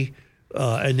 Equity,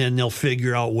 and then they'll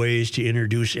figure out ways to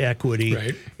introduce equity.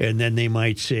 Right. And then they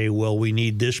might say, well, we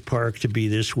need this park to be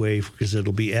this way because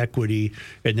it'll be equity.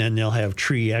 And then they'll have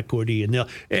tree equity. And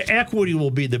equity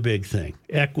will be the big thing.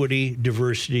 Equity,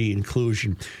 diversity,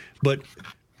 inclusion. But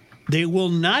they will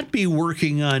not be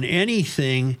working on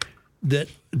anything that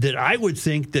I would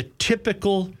think the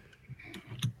typical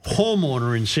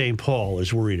homeowner in St. Paul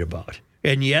is worried about.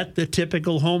 And yet the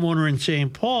typical homeowner in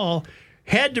St. Paul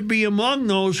had to be among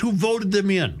those who voted them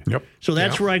in. Yep. So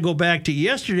that's where I go back to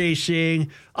yesterday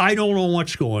saying, I don't know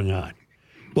what's going on.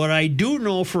 But I do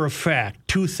know for a fact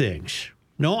 2 things.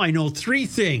 No, I know 3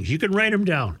 things. You can write them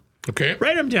down. Okay.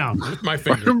 Write them down. With my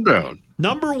finger. Write them down.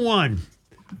 Number 1,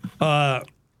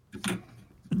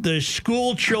 the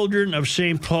school children of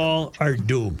St. Paul are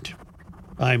doomed.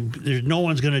 There's no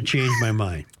one's going to change my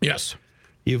mind. Yes.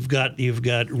 You've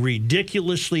got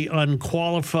ridiculously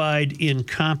unqualified,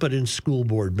 incompetent school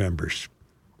board members.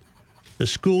 The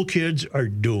school kids are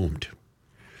doomed.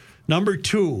 Number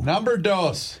 2. Number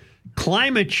 2.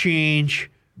 Climate change.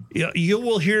 You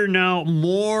will hear now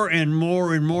more and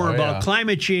more and more about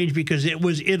climate change because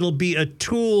it'll be a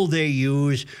tool they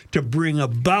use to bring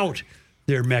about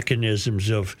their mechanisms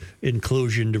of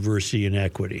inclusion, diversity, and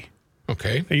equity.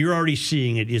 Okay. And you're already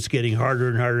seeing it. It's getting harder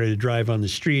and harder to drive on the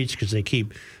streets because they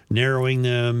keep narrowing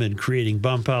them and creating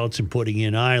bump outs and putting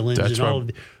in islands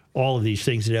all of these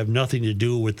things that have nothing to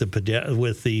do with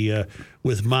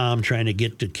with mom trying to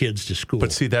get the kids to school.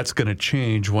 But see, that's going to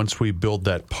change once we build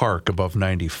that park above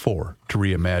 94 to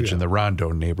reimagine the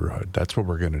Rondo neighborhood. That's what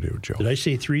we're going to do, Joe. Did I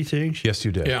say 3 things? Yes,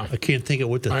 you did. Yeah. I can't think of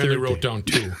what the I third only wrote thing. down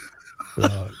 2.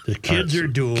 The kids are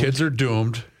doomed. Kids are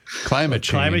doomed. Climate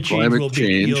change. You'll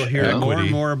hear more and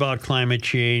more about climate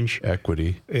change.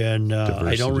 Equity. And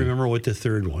I don't remember what the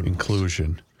third one was.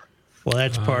 Inclusion. Well,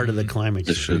 that's part of the climate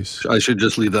change. I should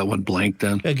just leave that one blank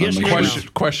then.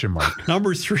 Question mark.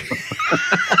 Number 3.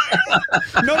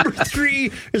 Number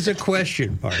 3 is a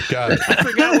question mark. Got it. I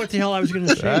forgot what the hell I was going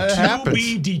to say. That happens.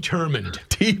 Be determined.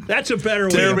 That's a better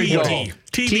way There to we put go. it.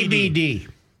 TBD.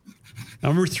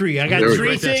 Number 3. I got There we 3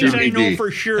 go. things I know TBD.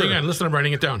 for sure. Hang on, listen, I'm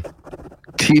writing it down.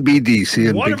 TBD. See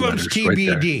in One big of them's letters right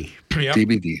there. TBD. Yep.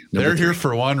 TBD. They're here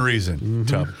for one reason,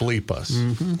 to bleep us.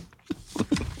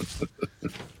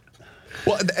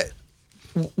 Well,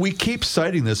 we keep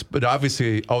citing this, but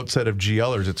obviously outside of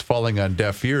GLers, it's falling on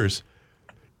deaf ears.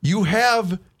 You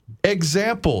have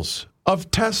examples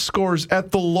of test scores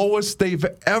at the lowest they've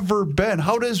ever been.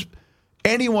 How does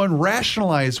anyone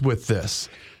rationalize with this?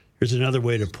 Here's another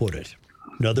way to put it.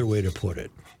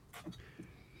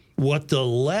 What the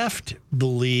left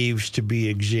believes to be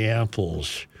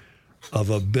examples of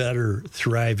a better,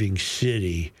 thriving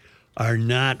city are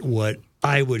not what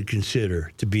I would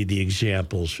consider to be the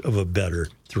examples of a better,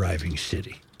 thriving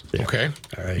city. There. Okay.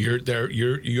 All right.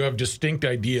 You have distinct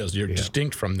ideas. You're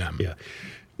distinct from them. Yeah.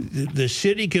 The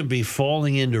city can be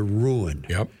falling into ruin.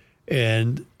 Yep.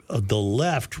 And the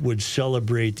left would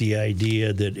celebrate the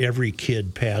idea that every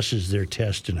kid passes their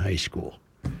test in high school.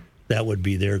 That would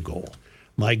be their goal.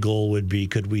 My goal would be,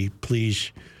 could we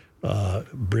please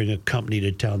bring a company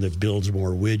to town that builds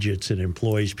more widgets and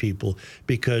employs people?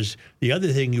 Because the other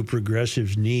thing you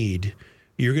progressives need,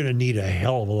 you're going to need a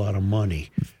hell of a lot of money.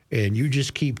 And you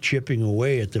just keep chipping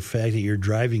away at the fact that you're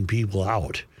driving people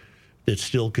out that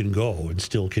still can go and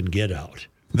still can get out.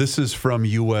 This is from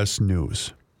U.S.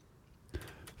 News.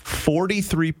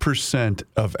 43%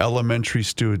 of elementary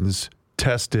students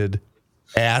tested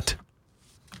at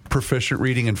proficient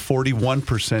reading and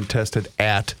 41% tested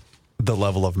at the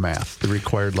level of math, the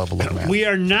required level of math. We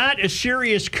are not a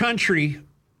serious country,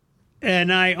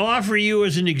 and I offer you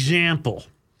as an example.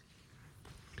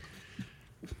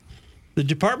 The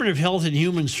Department of Health and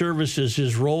Human Services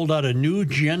has rolled out a new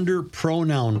gender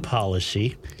pronoun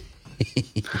policy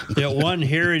that one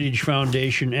Heritage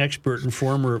Foundation expert and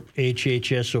former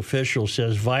HHS official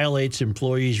says violates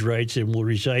employees' rights and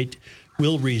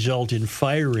will result in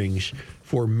firings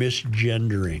for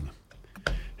misgendering.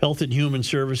 Health and Human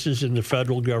Services and the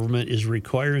federal government is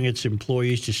requiring its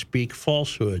employees to speak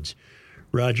falsehoods.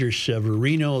 Roger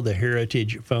Severino, the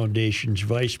Heritage Foundation's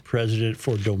vice president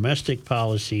for domestic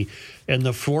policy and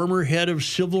the former head of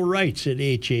civil rights at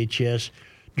HHS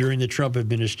during the Trump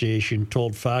administration,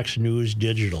 told Fox News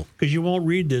Digital, because you won't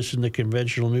read this in the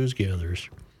conventional news gatherers.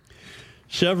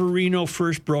 Severino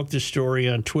first broke the story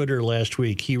on Twitter last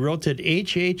week. He wrote that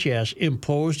HHS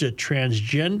imposed a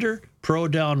transgender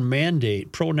pronoun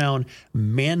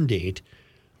mandate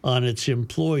on its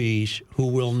employees who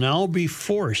will now be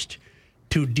forced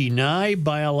to deny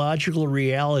biological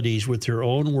realities with their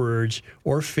own words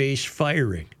or face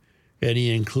firing. And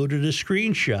he included a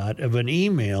screenshot of an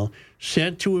email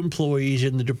sent to employees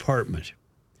in the department.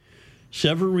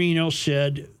 Severino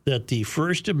said that the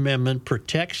First Amendment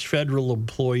protects federal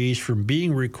employees from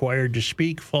being required to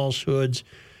speak falsehoods,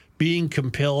 being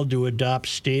compelled to adopt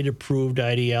state-approved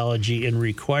ideology, and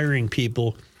requiring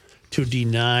people to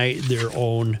deny their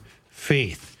own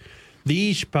faith.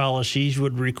 These policies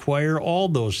would require all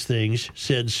those things,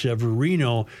 said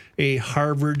Severino, a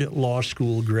Harvard Law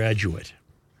School graduate.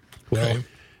 Well,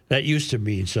 that used to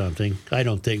mean something. I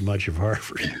don't think much of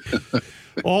Harvard.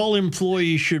 All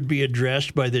employees should be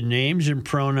addressed by the names and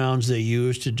pronouns they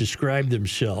use to describe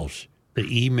themselves.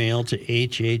 The email to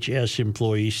HHS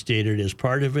employees stated as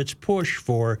part of its push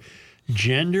for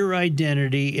gender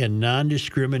identity and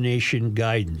non-discrimination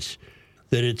guidance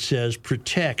that it says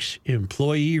protects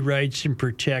employee rights and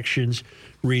protections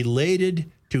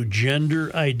related to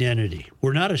gender identity.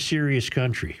 We're not a serious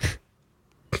country.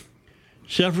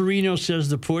 Severino says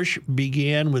the push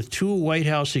began with two White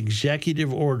House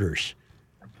executive orders,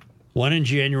 one in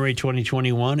January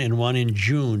 2021 and one in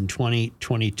June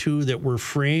 2022, that were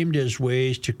framed as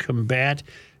ways to combat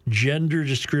gender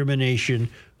discrimination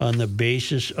on the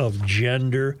basis of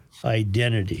gender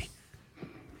identity.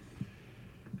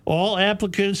 All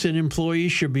applicants and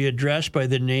employees should be addressed by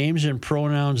the names and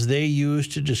pronouns they use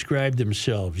to describe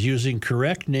themselves. Using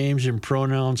correct names and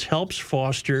pronouns helps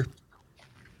foster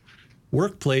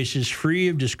workplaces free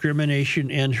of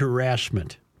discrimination and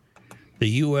harassment. The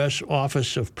U.S.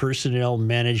 Office of Personnel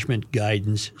Management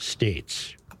guidance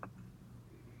states.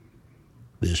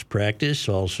 This practice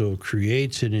also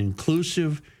creates an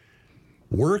inclusive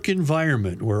work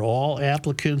environment where all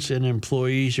applicants and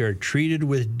employees are treated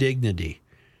with dignity.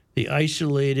 The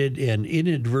isolated and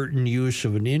inadvertent use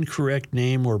of an incorrect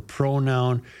name or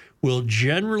pronoun will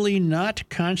generally not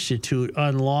constitute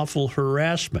unlawful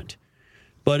harassment.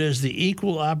 But as the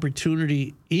Equal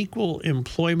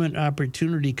Employment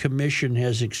Opportunity Commission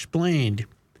has explained,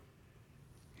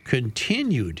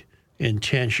 continued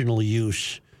intentional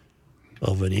use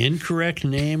of an incorrect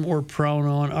name or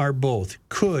pronoun or both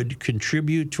could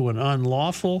contribute to an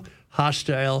unlawful,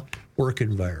 hostile work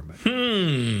environment.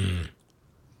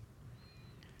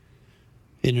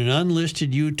 In an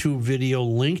unlisted YouTube video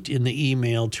linked in the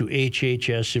email to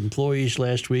HHS employees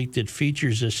last week that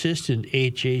features Assistant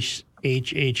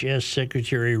HHS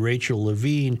Secretary Rachel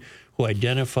Levine, who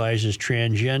identifies as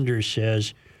transgender,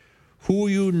 says, "Who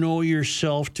you know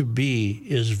yourself to be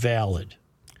is valid."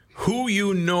 who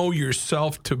you know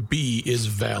yourself to be is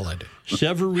valid.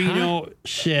 Severino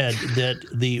said that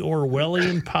the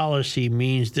Orwellian policy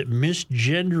means that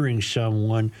misgendering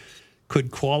someone could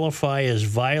qualify as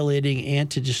violating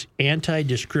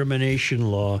anti-discrimination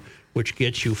law, which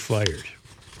gets you fired.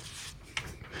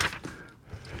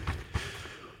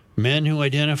 Men who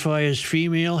identify as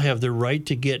female have the right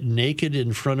to get naked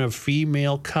in front of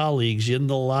female colleagues in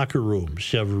the locker room,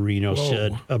 Severino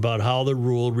said about how the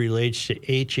rule relates to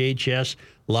HHS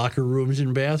locker rooms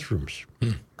and bathrooms.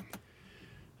 It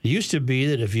used to be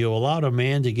that if you allowed a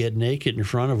man to get naked in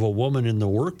front of a woman in the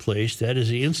workplace, that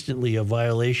is instantly a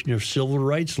violation of civil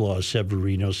rights laws,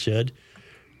 Severino said.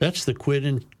 That's the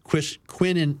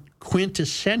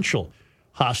quintessential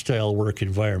hostile work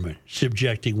environment,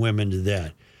 subjecting women to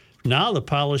that. Now the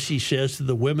policy says to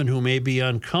the women who may be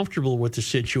uncomfortable with the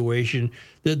situation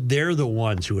that they're the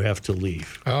ones who have to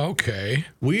leave. Okay.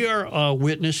 We are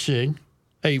witnessing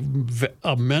a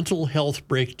mental health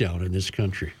breakdown in this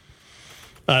country.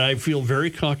 I feel very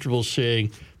comfortable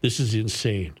saying this is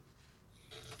insane.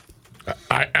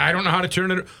 I don't know how to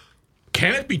turn it.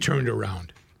 Can it be turned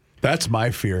around? That's my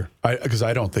fear, because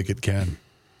I don't think it can.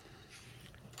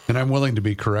 And I'm willing to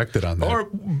be corrected on that. Or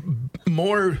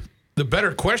more, the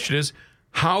better question is,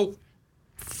 how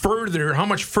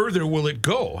much further will it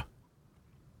go?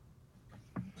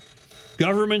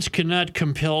 Governments cannot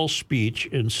compel speech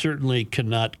and certainly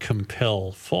cannot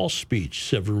compel false speech,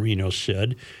 Severino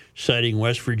said, citing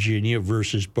West Virginia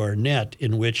versus Barnett,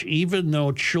 in which even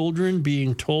though children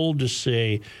being told to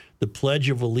say the Pledge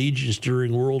of Allegiance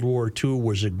during World War II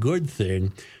was a good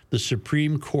thing, the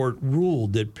Supreme Court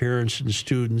ruled that parents and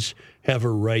students have a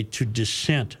right to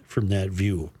dissent from that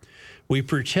view. We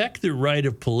protect the right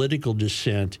of political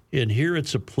dissent, and here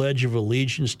it's a pledge of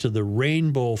allegiance to the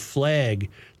rainbow flag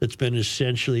that's been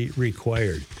essentially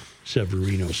required,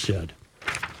 Severino said.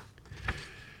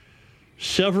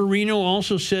 Severino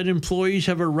also said employees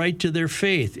have a right to their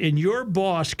faith, and your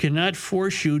boss cannot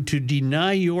force you to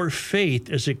deny your faith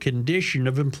as a condition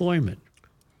of employment.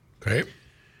 Okay.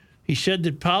 He said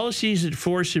that policies that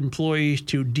force employees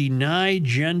to deny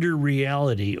gender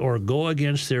reality or go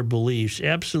against their beliefs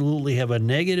absolutely have a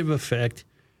negative effect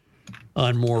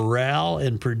on morale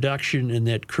and production, and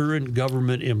that current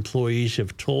government employees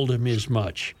have told him as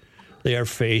much. They are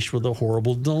faced with a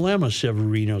horrible dilemma,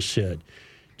 Severino said.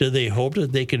 Do they hope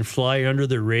that they can fly under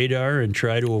the radar and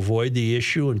try to avoid the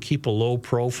issue and keep a low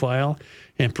profile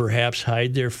and perhaps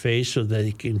hide their face so that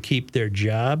they can keep their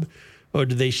job? Or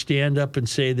do they stand up and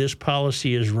say this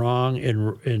policy is wrong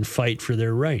and fight for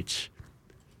their rights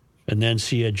and then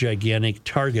see a gigantic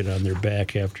target on their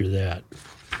back after that?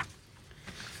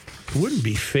 It wouldn't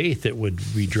be faith that would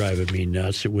be driving me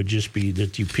nuts. It would just be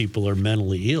that you people are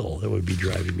mentally ill that would be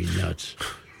driving me nuts.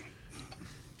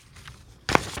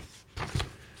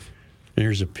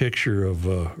 There's a picture of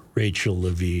Rachel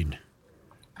Levine.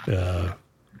 And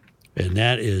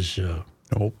that is...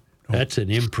 Nope. That's an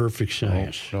imperfect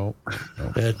science. No.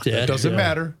 That doesn't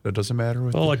matter. That doesn't matter.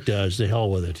 It does. The hell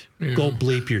with it. Yeah. Go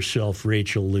bleep yourself,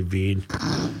 Rachel Levine.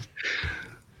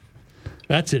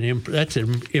 That's an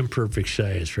imperfect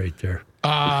science right there.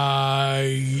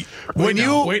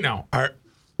 Wait now.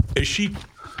 Is she?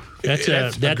 That's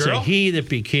a he that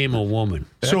became a woman.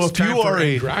 So if you are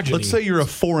let's say you're a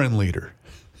foreign leader,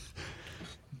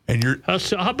 and you're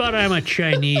how about I'm a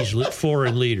Chinese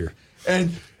foreign leader,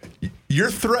 and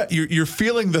you're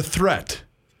feeling the threat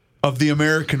of the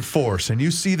American force, and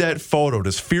you see that photo.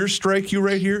 Does fear strike you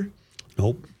right here?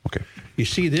 Nope. Okay. You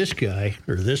see this guy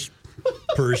or this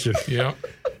person, yeah,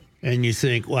 and you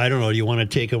think, well, I don't know. Do you want to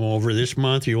take him over this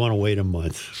month, or you want to wait a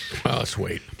month? Well, let's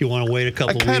wait. Do you want to wait a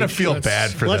couple weeks? I kind of feel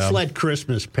bad for them. Let's let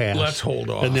Christmas pass. Let's hold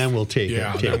off, and then we'll take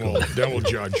it. Then we'll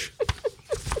judge.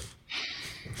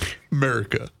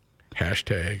 America.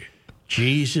 Hashtag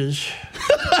Jesus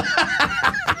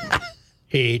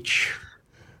H.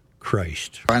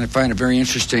 Christ. I find it very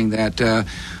interesting that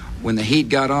when the heat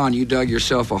got on, you dug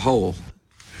yourself a hole.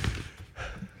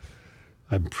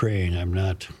 I'm praying I'm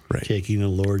not taking the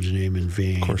Lord's name in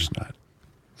vain. Of course not.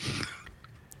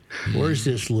 Where's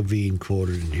this Levine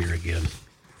quoted in here again?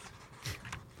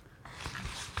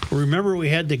 Remember we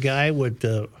had the guy with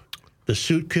the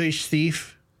suitcase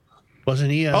thief?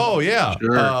 Wasn't he? Oh, yeah.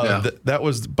 Sure, yeah. That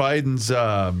was Biden's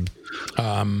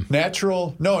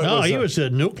natural. No, he was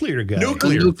a nuclear guy.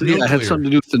 Nuclear. It had something to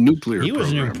do with the nuclear He was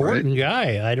program, an important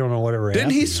guy. I don't know whatever happened.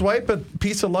 Didn't he swipe a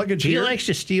piece of luggage He here? likes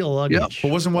to steal luggage. Yep.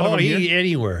 But wasn't one of them here?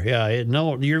 Anywhere. Yeah.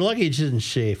 No, your luggage isn't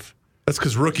safe. That's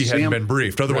because Rookie hadn't been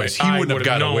briefed. Otherwise, he wouldn't have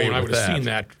got away with that. I would have seen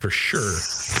that for sure.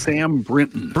 Sam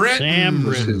Brinton. Sam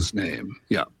was Brinton. his name.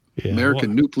 Yeah.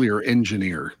 American nuclear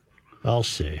engineer. I'll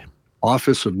say.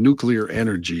 Office of Nuclear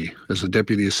Energy as a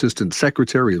Deputy Assistant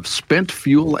Secretary of Spent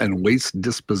Fuel and Waste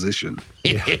Disposition.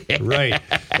 Right.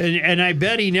 And I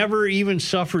bet he never even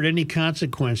suffered any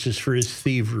consequences for his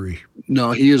thievery.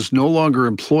 No, he is no longer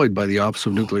employed by the Office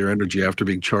of Nuclear Energy after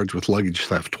being charged with luggage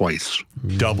theft twice.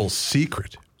 Double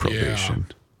secret probation.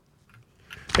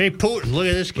 Hey, Putin, look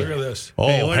at this guy. Look at this. Oh,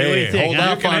 Hey, what do you think, hold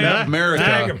huh? up on America.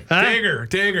 Tag him.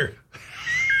 Tag her.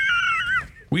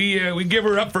 We give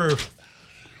her up for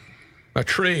a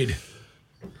trade.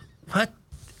 What?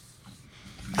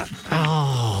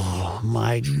 Oh,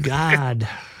 my God.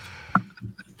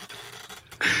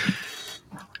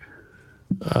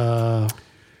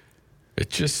 It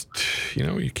just,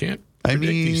 you can't I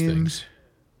predict these mean, things.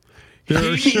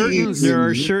 There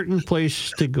are certain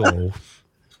places to go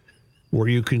where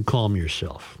you can calm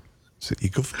yourself. Is it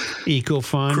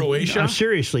EcoFun. Croatia?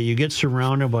 Seriously, you get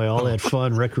surrounded by all that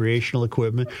fun recreational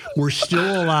equipment. We're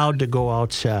still allowed to go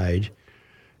outside,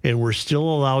 and we're still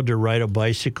allowed to ride a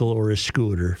bicycle or a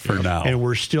scooter. For now. And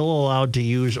we're still allowed to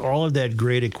use all of that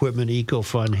great equipment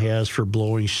EcoFun has for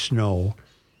blowing snow,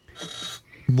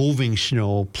 moving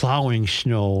snow, plowing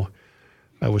snow.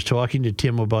 I was talking to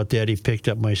Tim about that. He picked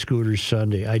up my scooter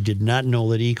Sunday. I did not know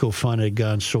that EcoFun had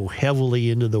gone so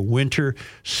heavily into the winter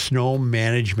snow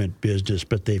management business,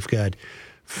 but they've got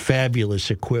fabulous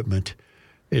equipment.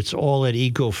 It's all at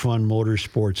EcoFun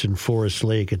Motorsports in Forest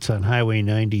Lake. It's on Highway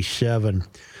 97,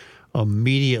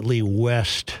 immediately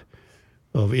west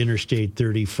of Interstate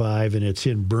 35, and it's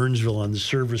in Burnsville on the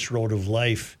Service Road of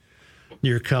Life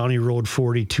near County Road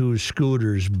 42.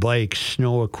 Scooters, bikes,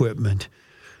 snow equipment.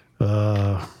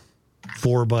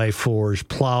 4x4s,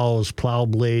 plows, plow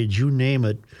blades, you name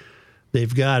it.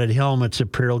 They've got it. Helmets,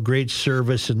 apparel, great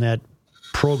service, and that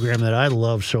program that I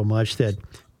love so much, that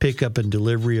pickup and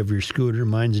delivery of your scooter.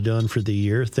 Mine's done for the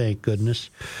year, thank goodness.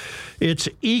 It's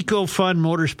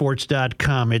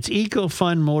EcoFunMotorsports.com. It's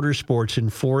EcoFun Motorsports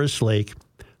in Forest Lake.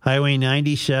 Highway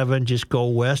 97, just go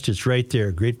west. It's right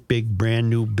there. Great big brand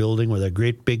new building with a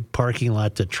great big parking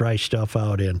lot to try stuff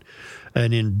out in.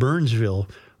 And in Burnsville,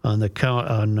 on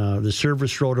the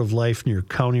Service Road of Life near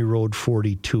County Road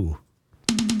 42.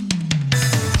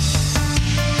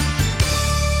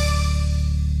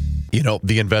 You know,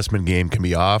 the investment game can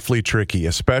be awfully tricky,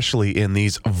 especially in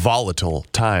these volatile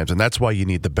times. And that's why you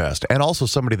need the best. And also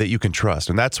somebody that you can trust.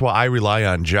 And that's why I rely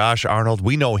on Josh Arnold.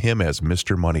 We know him as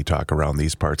Mr. Money Talk around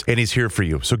these parts. And he's here for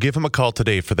you. So give him a call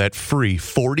today for that free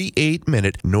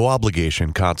 48-minute,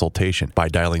 no-obligation consultation by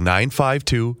dialing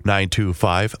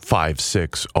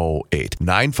 952-925-5608.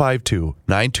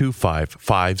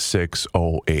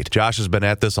 952-925-5608. Josh has been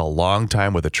at this a long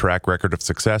time with a track record of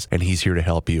success, and he's here to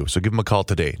help you. So give him a call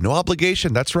today. No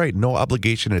obligation. That's right. No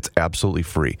obligation. It's absolutely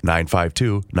free.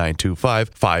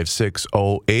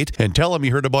 952-925-5608. And tell him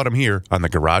you heard about him here on the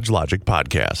Garage Logic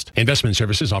podcast. Investment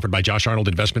services offered by Josh Arnold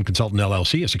Investment Consultant,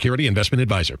 LLC, a security investment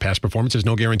advisor. Past performance is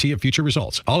no guarantee of future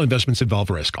results. All investments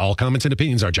involve risk. All comments and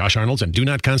opinions are Josh Arnold's and do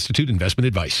not constitute investment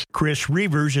advice. Chris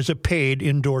Reavers is a paid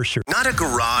endorser. Not a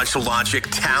Garage Logic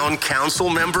town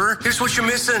council member? Here's what you're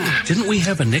missing. Didn't we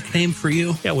have a nickname for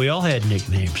you? Yeah, we all had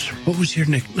nicknames. What was your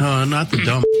nickname? No, not the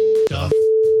dumb stuff.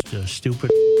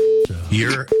 Stupid.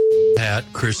 You're at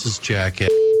Chris's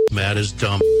jacket. Matt is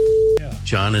dumb. Yeah.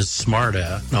 John is smart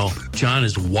at. No, John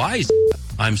is wise.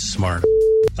 I'm smart.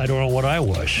 I don't know what I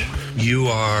was. You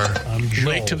are. I'm Joe.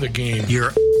 Late to the game.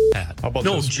 You're at. How about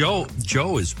no, this? Joe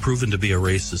is proven to be a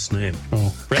racist name.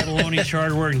 Oh. Bradaloni's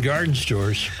Hardware and Garden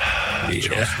Stores.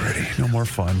 Joe's ready. No more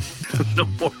fun. No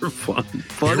more fun.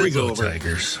 Fun Here we is go, over.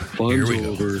 Tigers. Fun's Here we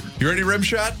over. go. You ready, rim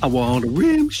shot? I want a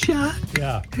rim shot.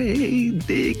 Yeah. Hey,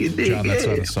 dig it, dig John, that's it.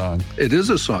 not a song. It is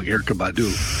a song, Erykah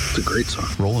Badu. It's a great song.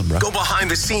 Rolling, bro. Go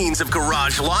behind the scenes of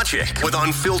Garage Logic with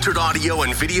unfiltered audio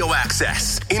and video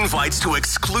access, invites to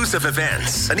exclusive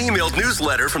events, an emailed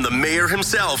newsletter from the mayor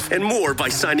himself, and more by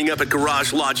signing up at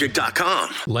GarageLogic.com.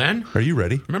 Len? Are you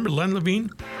ready? Remember Len Levine?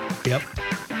 Yep.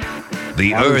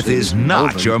 The Earth is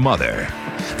not your mother.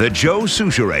 The Joe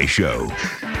Souchere Show.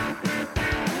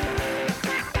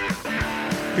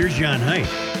 Here's John Height.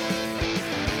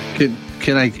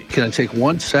 Can I take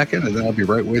 1 second and then I'll be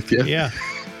right with you? Yeah.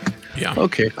 Yeah.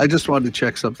 Okay. I just wanted to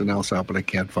check something else out, but I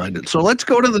can't find it. So let's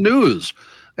go to the news.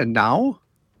 And now,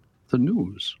 the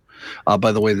news.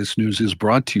 By the way, this news is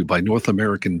brought to you by North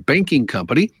American Banking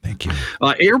Company. Thank you.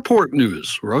 Airport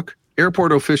news, Rook.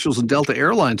 Airport officials in Delta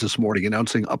Airlines this morning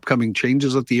announcing upcoming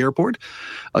changes at the airport.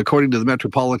 According to the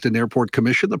Metropolitan Airport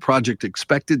Commission, the project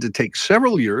expected to take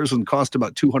several years and cost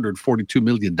about $242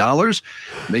 million,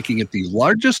 making it the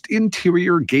largest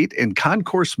interior gate and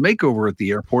concourse makeover at the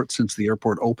airport since the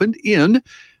airport opened in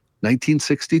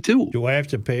 1962. Do I have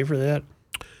to pay for that?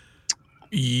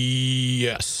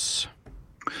 Yes.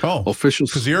 Oh,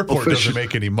 officials, because the airport doesn't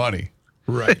make any money.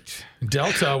 Right.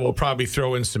 Delta will probably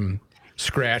throw in some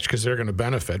scratch because they're going to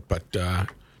benefit, but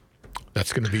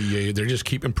that's going to be, they just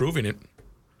keep improving it.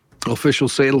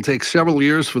 Officials say it'll take several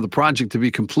years for the project to be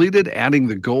completed, adding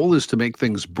the goal is to make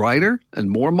things brighter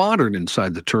and more modern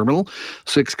inside the terminal.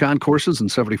 6 concourses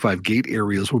and 75 gate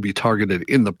areas will be targeted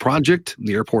in the project.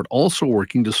 The airport also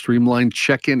working to streamline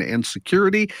check-in and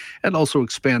security and also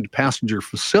expand passenger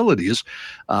facilities.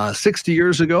 60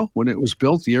 years ago, when it was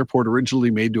built, the airport originally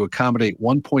made to accommodate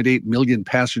 1.8 million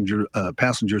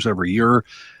passengers every year.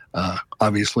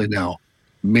 Obviously now,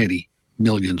 many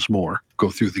millions more go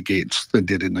through the gates than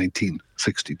did in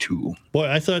 1962. Boy,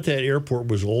 I thought that airport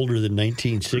was older than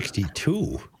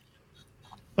 1962.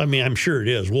 I mean, I'm sure it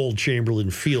is. Wold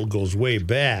Chamberlain Field goes way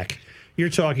back. You're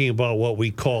talking about what we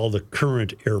call the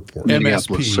current airport.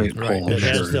 Minneapolis, St. Paul. Right. It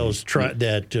has those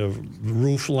that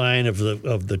roof line of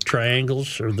the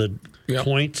triangles or the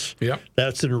points. Yep.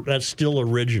 That's still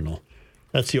original.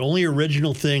 That's the only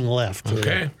original thing left.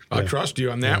 Okay. I'll trust you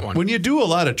on that one. When you do a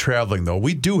lot of traveling, though,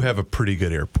 we do have a pretty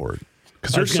good airport.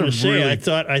 I was going to say, I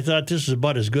thought this is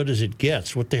about as good as it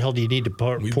gets. What the hell do you need to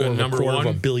pour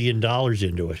 $250 million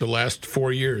into it? The last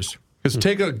 4 years. Because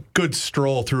take a good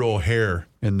stroll through O'Hare,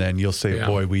 and then you'll say,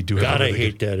 boy, we do have God, I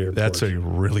hate that airport. That's a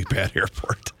really bad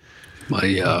airport.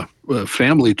 My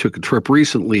family took a trip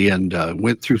recently and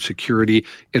went through security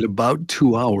in about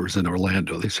 2 hours in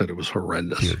Orlando. They said it was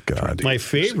horrendous. Dear God. My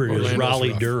favorite is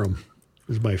Raleigh-Durham.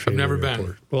 Is my favorite. I've never airport.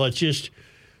 been. Well, it's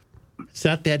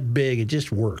not that big. It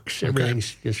just works.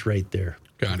 Everything's just right there.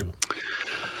 Got it.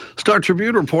 Star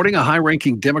Tribune reporting a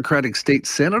high-ranking Democratic state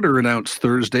senator announced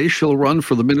Thursday she'll run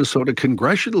for the Minnesota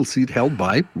congressional seat held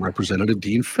by Representative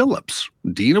Dean Phillips.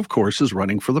 Dean, of course, is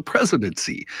running for the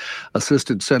presidency.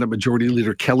 Assistant Senate Majority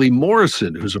Leader Kelly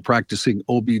Morrison, who's a practicing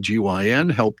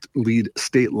OBGYN, helped lead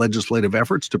state legislative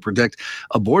efforts to protect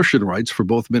abortion rights for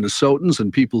both Minnesotans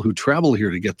and people who travel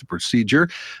here to get the procedure.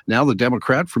 Now the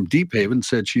Democrat from Deep Haven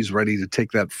said she's ready to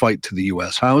take that fight to the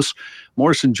U.S. House.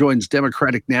 Morrison joins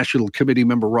Democratic National Committee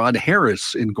member Rod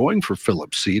Harris in going for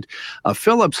Phillips' seat.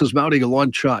 Phillips is mounting a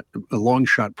long shot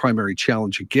primary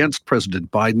challenge against President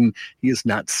Biden. He has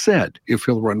not said if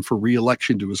he'll run for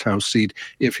re-election to his House seat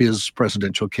if his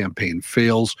presidential campaign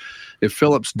fails. If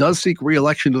Phillips does seek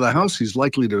re-election to the House, he's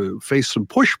likely to face some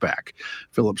pushback.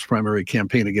 Phillips' primary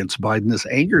campaign against Biden has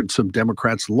angered some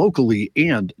Democrats locally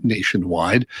and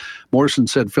nationwide. Morrison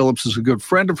said Phillips is a good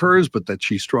friend of hers, but that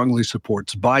she strongly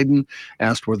supports Biden.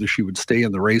 Asked whether she would stay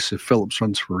in the race if Phillips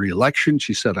runs for re-election,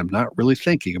 she said, "I'm not really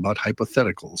thinking about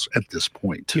hypotheticals at this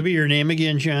point." Give me your name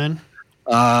again, John.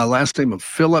 Last name of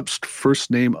Phillips,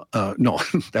 first name, no,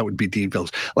 that would be Dean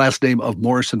Phillips. Last name of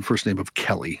Morrison, first name of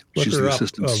Kelly. She's the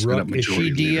assistant Senate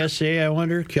Majority Is she DSA, I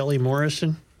wonder? Kelly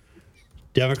Morrison?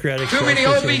 Democratic. Too many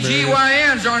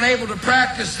OBGYNs aren't able to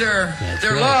practice their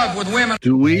love with women.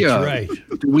 Do we, right.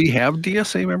 Do we have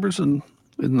DSA members in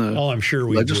the I'm sure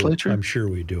we legislature? Do. I'm sure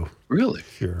we do. Really?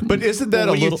 Sure. But isn't that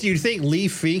a little... You think Lee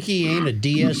Finke ain't a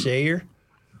DSAer?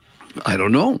 I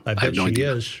don't know. I bet she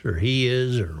is, or he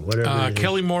is, or whatever.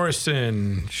 Kelly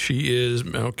Morrison, she is,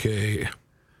 okay.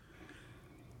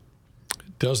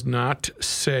 Does not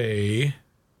say.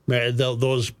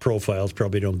 Those profiles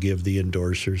probably don't give the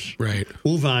endorsers. Right.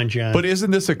 Move on, John. But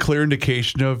isn't this a clear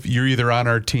indication of you're either on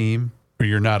our team or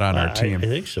you're not on our team? I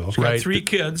think so. She's got 3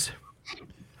 kids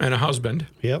and a husband.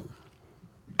 Yep.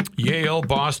 Yale,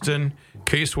 Boston,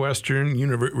 Case Western,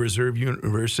 Reserve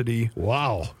University.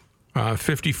 Wow.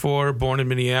 54, born in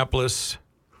Minneapolis.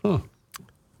 Huh.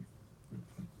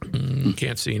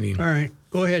 Can't see any. All right.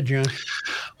 Go ahead, John.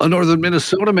 A northern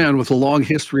Minnesota man with a long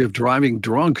history of driving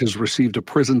drunk has received a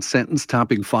prison sentence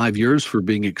topping 5 years for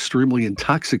being extremely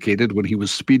intoxicated when he was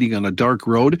speeding on a dark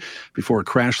road before a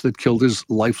crash that killed his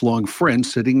lifelong friend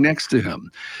sitting next to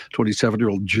him.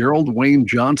 27-year-old Gerald Wayne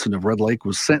Johnson of Red Lake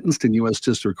was sentenced in U.S.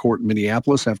 District Court in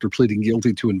Minneapolis after pleading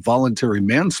guilty to involuntary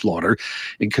manslaughter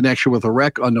in connection with a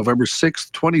wreck on November 6,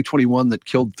 2021 that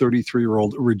killed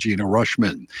 33-year-old Regina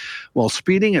Rushman. While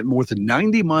speeding at more than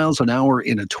 90 miles an hour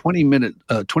in a 20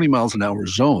 miles an hour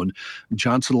zone,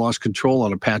 Johnson lost control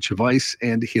on a patch of ice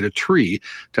and hit a tree.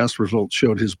 Test results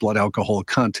showed his blood alcohol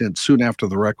content soon after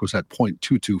the wreck was at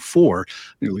 0.224,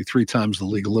 nearly 3 times the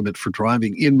legal limit for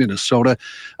driving in Minnesota.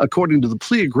 According to the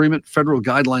plea agreement, federal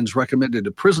guidelines recommended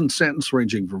a prison sentence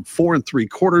ranging from 4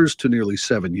 3/4 to nearly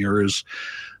 7 years.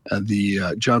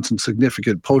 Johnson's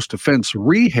significant post-offense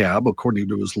rehab, according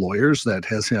to his lawyers, that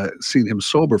has seen him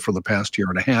sober for the past year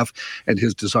and a half, and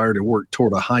his desire to work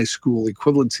toward a high school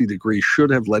equivalency degree should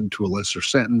have led to a lesser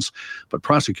sentence. But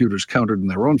prosecutors countered in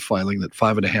their own filing that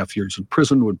 5.5 years in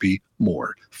prison would be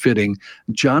more fitting.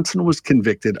 Johnson was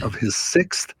convicted of his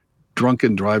 6th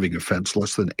drunken driving offense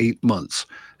less than 8 months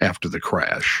after the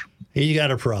crash. He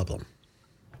got a problem.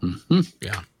 Mm-hmm.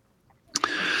 Yeah.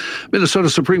 Minnesota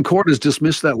Supreme Court has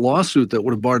dismissed that lawsuit that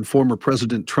would have barred former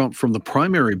President Trump from the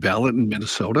primary ballot in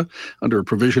Minnesota under a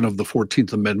provision of the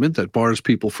 14th Amendment that bars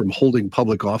people from holding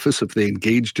public office if they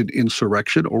engaged in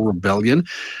insurrection or rebellion.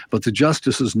 But the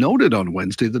justices noted on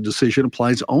Wednesday the decision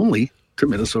applies only to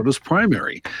Minnesota's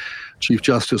primary. Chief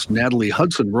Justice Natalie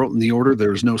Hudson wrote in the order,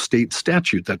 there is no state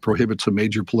statute that prohibits a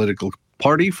major political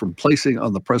party from placing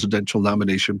on the presidential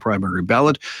nomination primary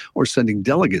ballot or sending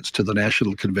delegates to the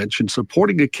national convention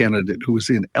supporting a candidate who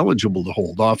is ineligible to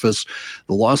hold office.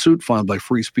 The lawsuit, filed by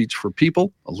Free Speech for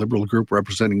People, a liberal group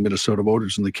representing Minnesota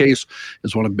voters in the case,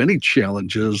 is one of many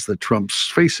challenges that Trump's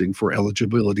facing for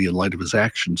eligibility in light of his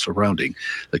actions surrounding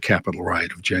the Capitol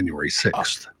riot of January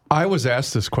 6th. I was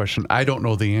asked this question. I don't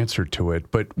know the answer to it,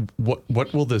 but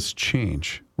what will this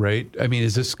change, right? I mean,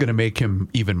 is this going to make him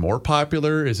even more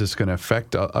popular? Is this going to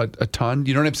affect a ton?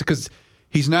 You know what I'm saying? Because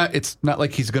it's not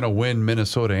like he's going to win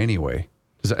Minnesota anyway.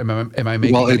 Am I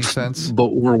making any sense? But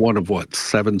we're one of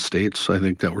 7 states, I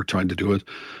think, that we're trying to do it.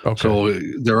 Okay. So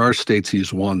there are states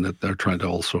he's won that they're trying to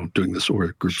also doing this,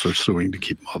 or groups are suing to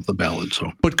keep him off the ballot.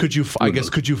 So, but could you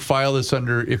file this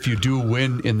under, if you do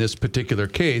win in this particular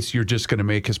case, you're just going to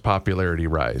make his popularity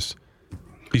rise? Do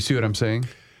you see what I'm saying?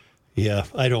 Yeah,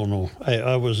 I don't know.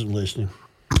 I wasn't listening.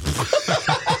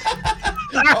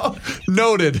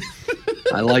 Noted.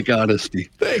 I like honesty.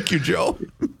 Thank you, Joe.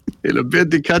 In a bid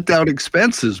to cut down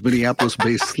expenses,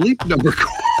 Minneapolis-based Sleep Number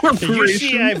Corporation. Did you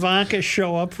see Ivanka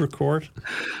show up for court?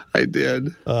 I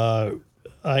did.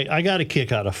 I got a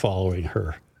kick out of following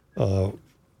her.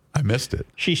 I missed it.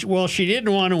 She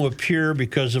didn't want to appear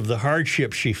because of the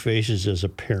hardship she faces as a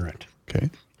parent.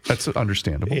 Okay, that's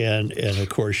understandable. And of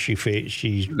course she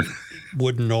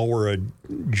wouldn't know where a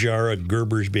jar of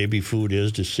Gerber's baby food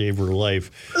is to save her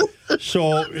life.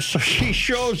 So she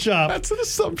shows up. That's an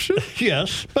assumption.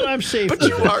 Yes, but I'm safe. But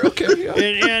you are, okay.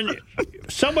 Yeah. And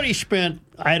somebody spent,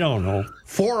 I don't know,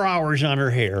 4 hours on her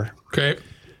hair. Okay.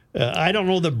 I don't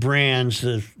know the brands.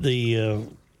 The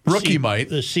rookie might.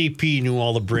 The CP knew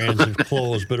all the brands of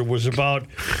clothes, but it was about,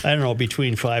 I don't know,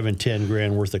 between $5,000 and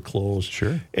 $10,000 worth of clothes.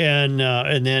 Sure. And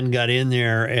then got in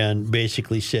there and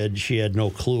basically said she had no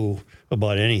clue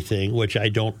about anything, which I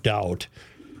don't doubt.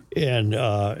 And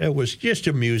it was just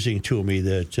amusing to me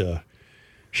that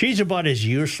she's about as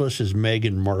useless as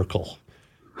Meghan Markle.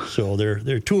 So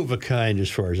they're two of a kind as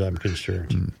far as I'm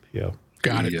concerned. Yeah.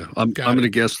 Got it. Yeah. I'm going to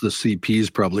guess the CP is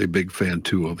probably a big fan,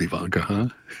 too, of Ivanka, huh?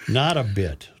 Not a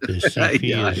bit. The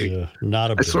CP is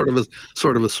not a bit. I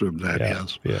sort of assumed that,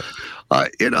 yes. Yeah.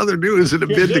 In other news, in a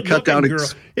bid to cut down...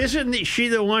 Isn't she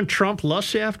the one Trump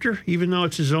lusts after, even though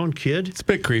it's his own kid? It's a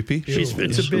bit creepy.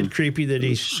 It's a bit creepy that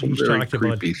he's talked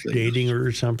about dating her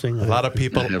or something. A lot of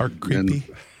people are creepy.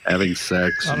 Having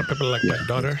sex. A lot of people like my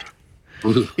daughter.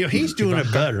 He's doing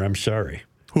it better, I'm sorry.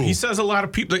 Who? He says a lot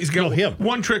of people. He's got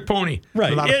one trick pony.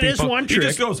 Right. A lot It of is people. one trick. He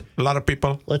just goes, a lot of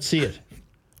people. Let's see it.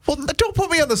 Well, don't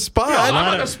put me on the spot. Yeah,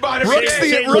 I'm on the spot. Rook's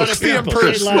the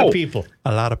impression. A lot of people.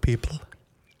 A lot of people.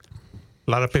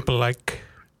 A lot of people like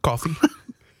coffee.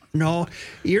 No,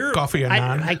 you're coffee and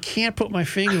naan. I can't put my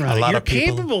finger on it. lot You're of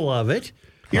people. capable of it.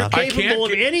 You're capable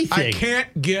of anything. I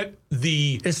can't get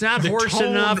the. It's not the hoarse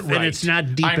tone enough, right. and it's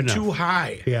not deep I'm enough. too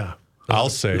high. Yeah. I'll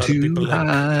say. Too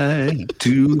high,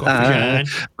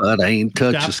 but I ain't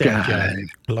touch the Stop that, sky. John.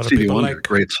 A lot of Stevie people Wonder, like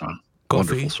great song.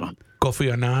 coffee. Wonderful song.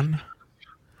 Kofi Annan,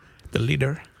 the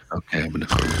leader. Okay, I'm going to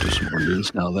do some more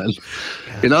news now then.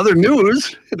 In other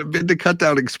news, in a bid to cut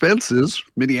down expenses,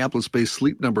 Minneapolis-based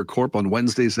Sleep Number Corp on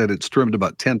Wednesday said it's trimmed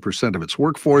about 10% of its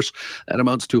workforce. That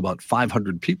amounts to about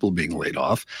 500 people being laid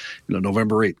off. In a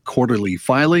November 8 quarterly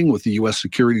filing with the U.S.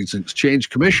 Securities and Exchange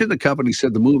Commission, the company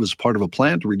said the move is part of a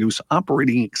plan to reduce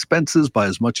operating expenses by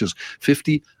as much as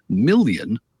 $50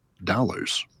 million.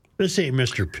 This ain't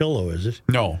Mr. Pillow, is it?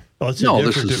 No. Oh, it's No, a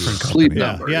this different, is different Sleep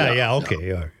company. Number. Yeah, okay.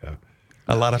 Yeah.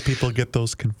 A lot of people get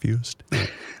those confused.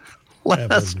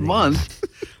 Last month.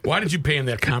 Why did you pay him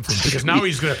that compliment? Because now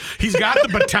he's got the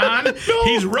baton,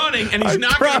 he's running, and he's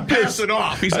not going to pass it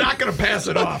off. He's not going to pass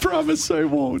it off. I promise I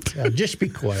won't. Yeah, just be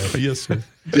quiet. Yes, sir.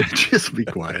 Just be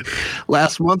quiet.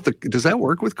 Last month, does that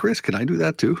work with Chris? Can I do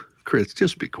that too? Chris,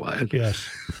 just be quiet. Yes.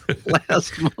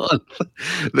 Last month,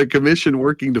 the commission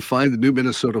working to find the new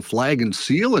Minnesota flag and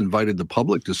seal invited the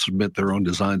public to submit their own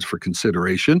designs for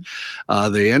consideration.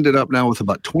 They ended up now with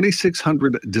about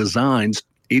 2,600 designs,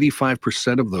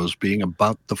 85% of those being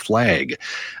about the flag.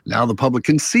 Now the public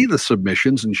can see the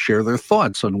submissions and share their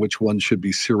thoughts on which ones should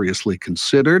be seriously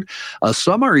considered.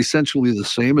 Some are essentially the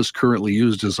same as currently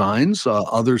used designs.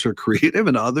 Others are creative,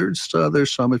 and others, there's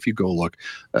some, if you go look,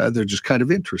 they're just kind of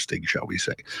interesting, shall we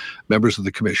say. Members of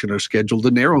the commission are scheduled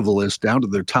to narrow the list down to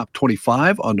their top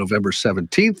 25 on November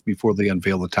 17th before they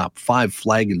unveil the top 5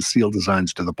 flag and seal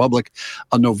designs to the public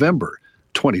on November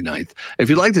 29th. If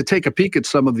you'd like to take a peek at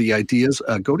some of the ideas,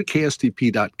 go to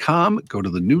KSTP.com, go to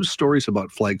the news stories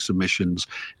about flag submissions,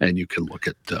 and you can look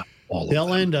at all of them.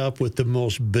 They'll end up with the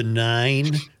most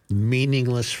benign,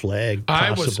 meaningless flag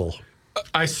possible.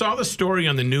 I saw the story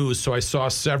on the news, so I saw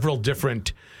several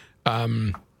different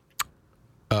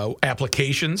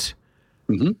applications.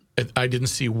 Mm-hmm. I didn't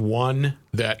see one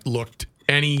that looked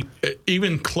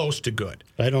even close to good.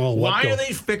 I don't know why are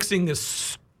they fixing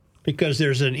this. Because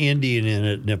there's an Indian in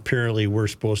it, and apparently we're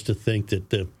supposed to think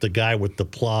that the guy with the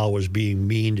plow was being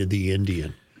mean to the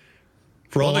Indian.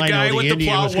 For all I know, the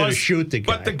Indian was going to shoot the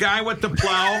guy. But the guy with the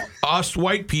plow, us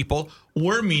white people,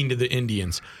 were mean to the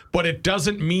Indians. But it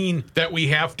doesn't mean that we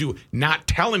have to not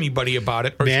tell anybody about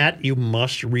it. Matt, you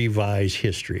must revise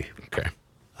history. Okay.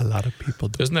 A lot of people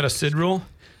do. Isn't that a Sid rule?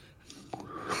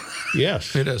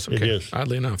 Yes. It is. Okay. It is.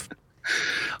 Oddly enough.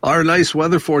 Our nice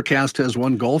weather forecast has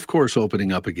one golf course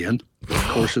opening up again.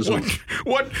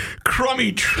 What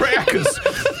crummy track is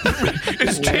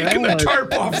taking the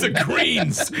tarp off the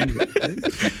greens?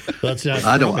 That's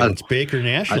not it's Baker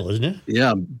National, isn't it?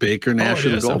 Yeah, Baker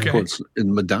National Golf Course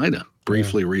in Medina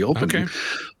briefly reopened. Okay.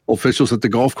 Officials at the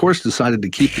golf course decided to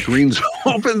keep the greens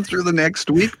open through the next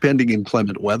week, pending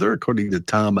inclement weather, according to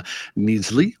Tom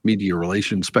Neasley, media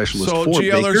relations specialist for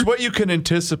GLers, Baker. what you can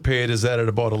anticipate is that at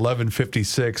about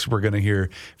 11:56, we're going to hear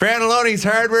Franaloni's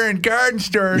Hardware and Garden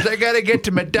Stores. I got to get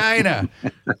to Medina.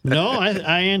 No,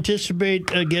 I anticipate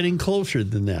getting closer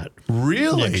than that.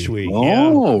 Really? Next week.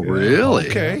 Oh, yeah. really?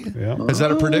 Okay. Yeah. Is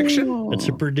that a prediction? It's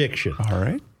a prediction. All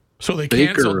right. So they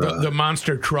canceled the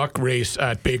monster truck race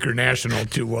at Baker National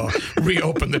to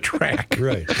reopen the track.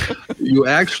 Right. You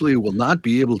actually will not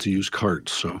be able to use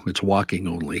carts, so it's walking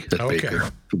only at Baker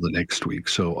for the next week.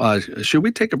 So should we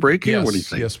take a break here? Yes, what do you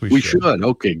think? yes, we should.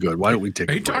 Okay, good. Why don't we take a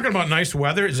break? Are you talking about nice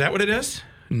weather? Is that what it is?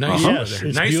 Nice Yes, weather.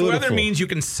 it's Nice beautiful. weather means you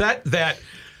can set that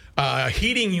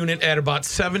heating unit at about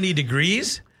 70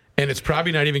 degrees, and it's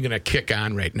probably not even going to kick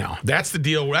on right now. That's the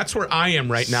deal. That's where I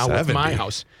am right now 70. with my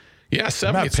house. Yeah,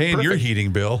 70. I'm not paying your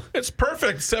heating bill. It's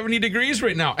perfect. 70 degrees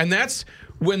right now. And that's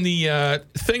when the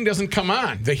thing doesn't come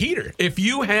on, the heater. If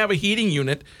you have a heating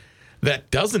unit that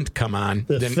doesn't come on.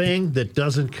 The thing that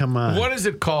doesn't come on. What is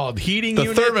it called? Heating the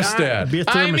unit? thermostat. Be a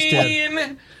thermostat. I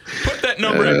mean, put that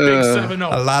number at Big 70.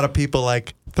 A lot of people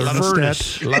like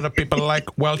thermostat. A lot of people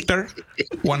like Welter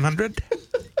 100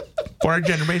 for our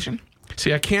generation.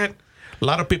 See, I can't. A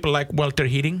lot of people like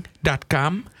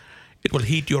welterheating.com. It will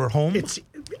heat your home.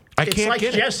 I can't like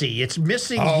get Jesse. It's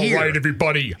missing All here. right,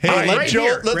 everybody. Hey, let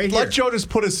Joe right let Joe just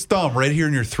put his thumb right here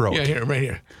in your throat. Yeah, here, right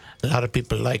here. A lot of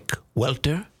people like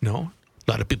Welter. No.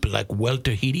 A lot of people like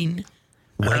Welter Heating.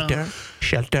 Welter,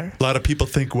 shelter. A lot of people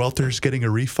think Welter's getting a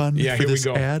refund for here this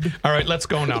we go. ad. All right, let's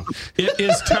go now. It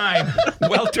is time.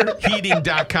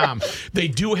 WelterHeating.com. They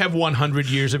do have 100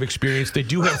 years of experience. They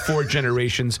do have 4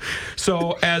 generations.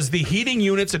 So as the heating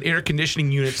units and air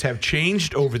conditioning units have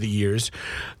changed over the years,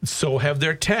 so have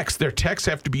their techs. Their techs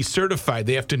have to be certified.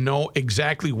 They have to know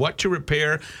exactly what to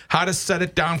repair, how to set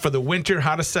it down for the winter,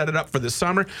 how to set it up for the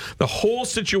summer. The whole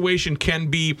situation can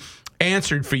be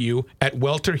answered for you at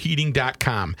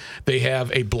welterheating.com. They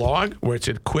have a blog where it's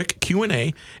a quick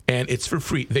Q&A, and it's for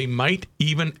free. They might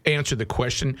even answer the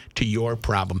question to your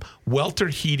problem.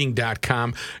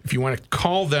 welterheating.com. If you want to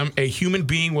call them, a human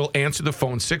being will answer the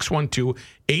phone,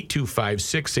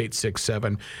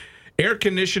 612-825-6867. Air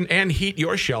condition and heat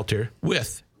your shelter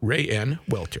with Ray N.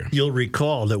 Welter. You'll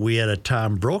recall that we had a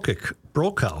Tom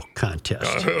Brokaw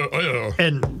contest,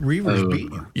 and Reavers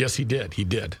beat you. Yes, he did. He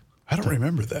did. I don't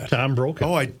remember that. Tom Brokaw.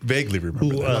 Oh, I vaguely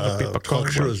remember that.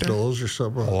 Culture was those or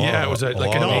something. Yeah, it was like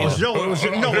an he was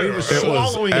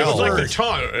swallowing his words.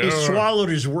 He swallowed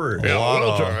his words. Yeah,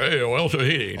 Welter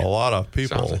Heating. A lot of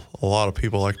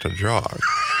people like to jog.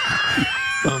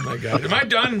 Oh my God! Am I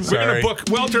done? Sorry. We're gonna book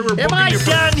Welter. We're Am booking I you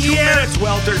for done 2 yet? minutes,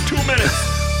 Welter. 2 minutes.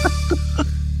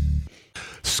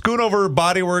 Schoonover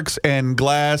Body Works and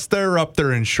Glass, they're up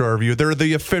there in Shoreview. They're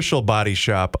the official body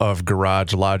shop of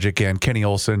Garage Logic, and Kenny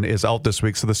Olson is out this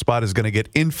week, so the spot is going to get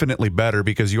infinitely better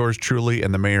because yours truly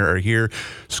and the mayor are here.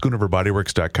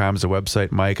 SchoonoverBodyWorks.com is the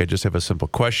website. Mike, I just have a simple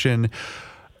question.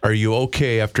 Are you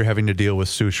okay after having to deal with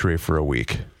Souchere for a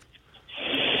week?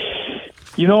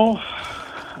 You know,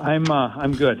 I'm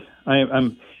good.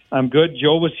 I'm good.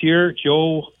 Joe was here.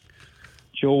 Joe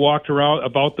walked around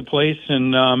about the place,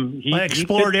 and I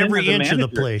explored every inch of the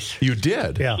place. You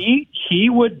did? Yeah. He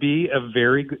would be a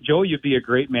very good Joe. You'd be a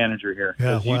great manager here.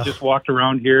 Yeah, You just walked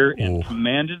around here and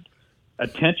commanded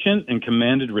attention and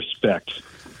commanded respect.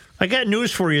 I got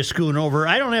news for you, Schoonover.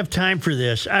 I don't have time for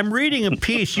this. I'm reading a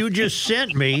piece you just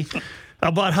sent me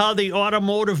about how the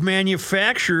automotive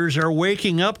manufacturers are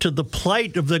waking up to the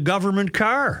plight of the government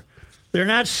car. They're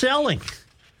not selling.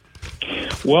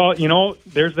 Well, you know,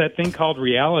 there's that thing called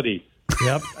reality.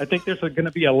 Yep. I think there's going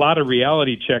to be a lot of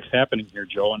reality checks happening here,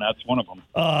 Joe, and that's one of them.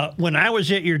 When I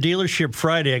was at your dealership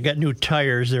Friday, I got new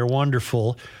tires. They're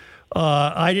wonderful.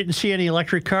 I didn't see any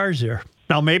electric cars there.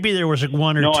 Now, maybe there was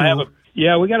one or two.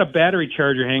 We got a battery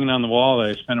charger hanging on the wall that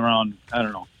I spent around,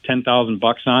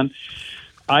 $10,000 on.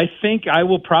 I think I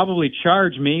will probably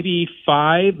charge maybe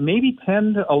 5, maybe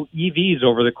 10 EVs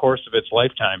over the course of its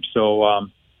lifetime. So,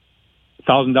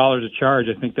 $1,000 a charge,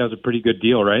 I think that's a pretty good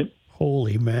deal, right?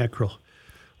 Holy mackerel.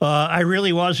 I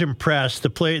really was impressed.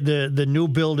 The new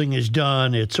building is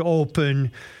done. It's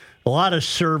open. A lot of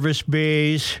service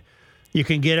bays. You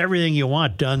can get everything you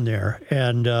want done there.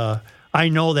 And I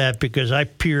know that because I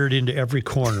peered into every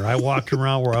corner. I walked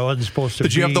around where I wasn't supposed to be.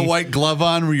 Did you have the white glove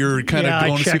on where you're kind of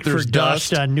going to see if there's I checked for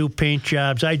dust on new paint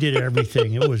jobs. I did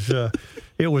everything. It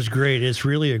was great. It's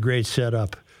really a great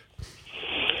setup.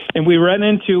 And we ran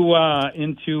into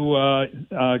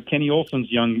Kenny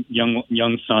Olson's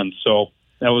young son, so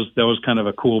that was kind of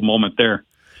a cool moment there.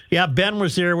 Yeah, Ben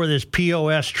was there with his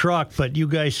POS truck, but you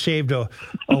guys saved a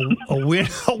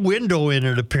window in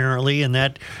it apparently, and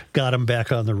that got him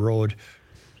back on the road.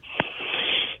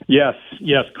 Yes,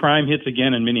 crime hits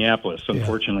again in Minneapolis,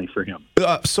 unfortunately for him.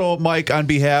 So, Mike, on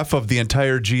behalf of the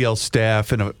entire GL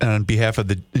staff and on behalf of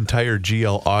the entire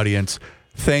GL audience,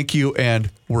 thank you, and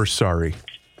we're sorry.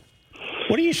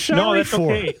 What are you sorry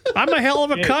for? Okay. I'm a hell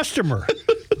of a customer.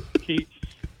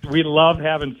 We love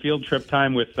having field trip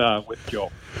time with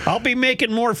Joe. I'll be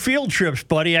making more field trips,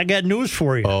 buddy. I got news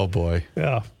for you. Oh, boy.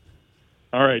 Yeah.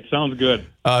 All right, sounds good.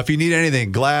 If you need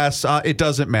anything, glass, it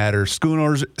doesn't matter.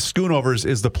 Schoonovers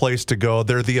is the place to go.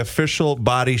 They're the official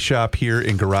body shop here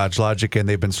in Garage Logic, and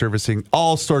they've been servicing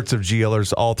all sorts of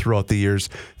GLers all throughout the years.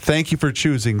 Thank you for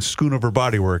choosing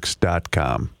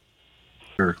SchoonoverBodyWorks.com.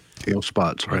 Sure. No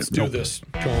spots, right? Let's do this.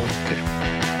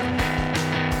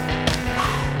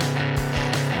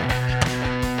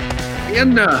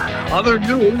 In other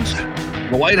news,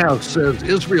 the White House says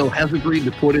Israel has agreed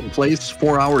to put in place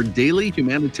 4-hour daily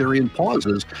humanitarian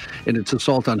pauses in its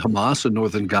assault on Hamas in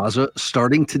northern Gaza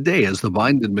starting today, as the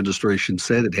Biden administration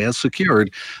said it has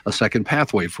secured a second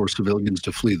pathway for civilians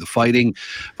to flee the fighting.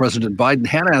 President Biden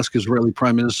had asked Israeli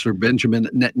Prime Minister Benjamin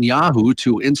Netanyahu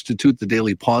to institute the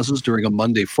daily pauses during a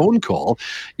Monday phone call.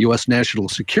 U.S. National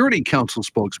Security Council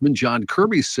spokesman John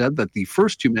Kirby said that the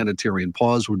first humanitarian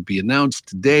pause would be announced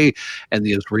today, and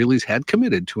the Israelis had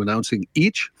committed to announcing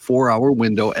each 4-hour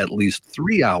window at least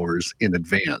 3 hours in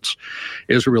advance.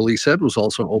 Israel, he said, was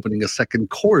also opening a second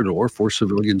corridor for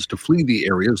civilians to flee the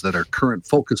areas that are current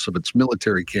focus of its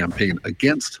military campaign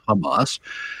against Hamas.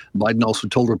 Biden also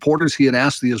told reporters he had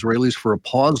asked the Israelis for a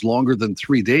pause longer than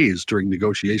 3 days during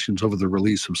negotiations over the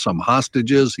release of some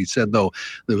hostages. He said, though,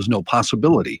 there was no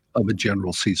possibility of a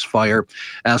general ceasefire.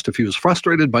 Asked if he was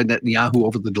frustrated by Netanyahu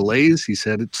over the delays, he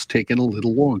said it's taken a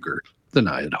little longer than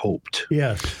I had hoped.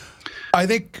 Yes. I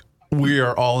think we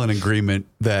are all in agreement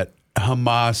that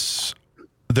Hamas,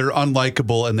 they're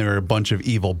unlikable and they're a bunch of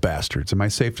evil bastards. Am I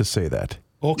safe to say that?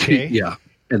 Okay. Yeah,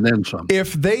 and then some.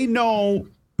 If they know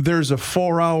there's a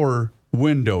 4-hour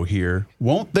window here,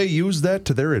 won't they use that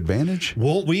to their advantage?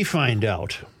 Won't we find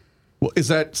out? Well, is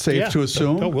that safe to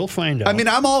assume? No, we'll find out. I mean,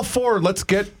 I'm all for let's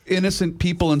get innocent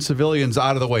people and civilians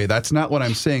out of the way. That's not what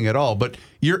I'm saying at all. But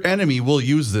your enemy will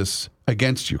use this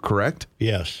against you, correct?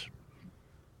 Yes.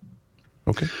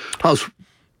 Okay.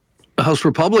 House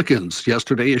Republicans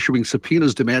yesterday issuing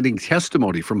subpoenas demanding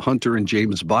testimony from Hunter and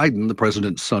James Biden, the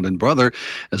president's son and brother,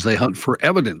 as they hunt for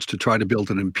evidence to try to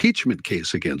build an impeachment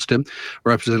case against him.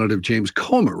 Representative James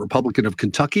Comer, Republican of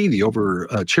Kentucky,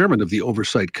 the chairman of the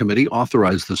Oversight Committee,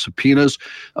 authorized the subpoenas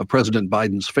of President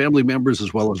Biden's family members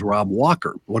as well as Rob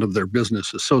Walker, one of their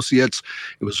business associates.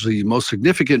 It was the most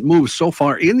significant move so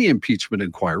far in the impeachment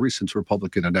inquiry since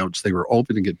Republicans announced they were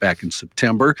opening it back in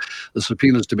September. The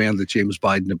subpoenas demand that James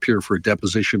Biden appear for a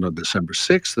deposition on December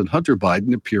 6th and Hunter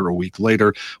Biden appear a week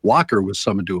later. Walker was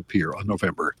summoned to appear on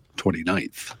November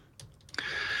 29th.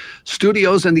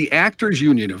 Studios and the Actors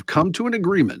Union have come to an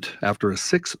agreement after a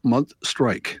 6-month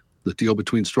strike. The deal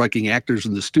between striking actors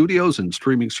in the studios and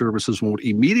streaming services won't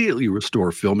immediately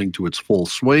restore filming to its full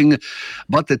swing,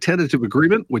 but the tentative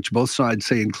agreement, which both sides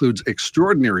say includes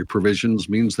extraordinary provisions,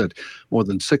 means that more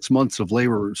than 6 months of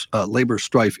labor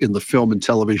strife in the film and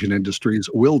television industries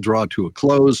will draw to a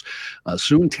close.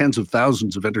 Soon, tens of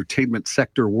thousands of entertainment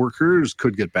sector workers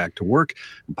could get back to work,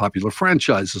 and popular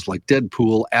franchises like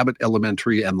Deadpool, Abbott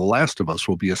Elementary, and The Last of Us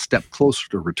will be a step closer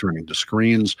to returning to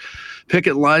screens.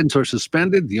 Picket lines are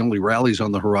suspended. The only rallies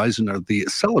on the horizon are the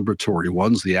celebratory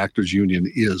ones the Actors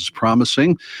Union is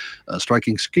promising.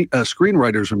 Striking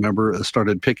screenwriters, remember,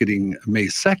 started picketing May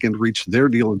 2nd, reached their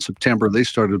deal in September. They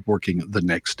started working the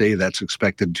next day. That's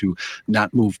expected to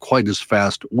not move quite as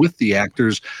fast with the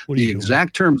actors. The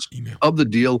exact terms of the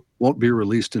deal won't be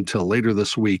released until later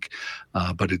this week,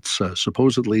 but it's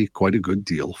supposedly quite a good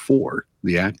deal for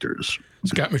the actors.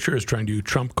 Scott Mashur is trying to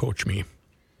Trump coach me.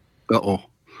 Uh-oh.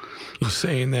 He's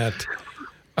saying that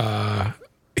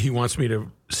he wants me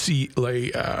to see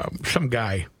some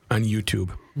guy on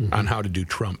YouTube on how to do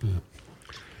Trump.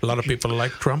 A lot of people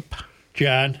like Trump.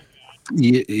 John?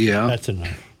 Yeah. That's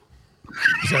enough.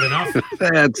 Is that enough?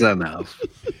 That's enough.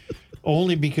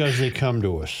 Only because they come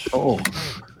to us. Oh.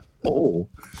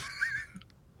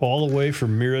 All the way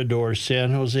from Mirador,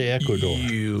 San Jose,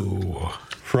 Ecuador.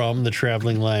 From the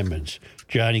Traveling Linemen's.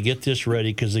 Johnny, get this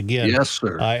ready because, again, yes,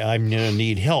 sir. I'm going to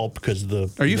need help because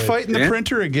the... Are you fighting the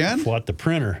printer again? Fought the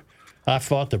printer. I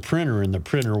fought the printer and the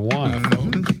printer won.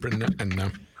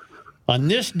 On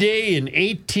this day in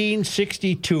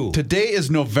 1862... Today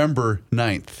is November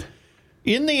 9th.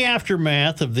 In the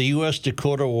aftermath of the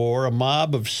U.S.-Dakota War, a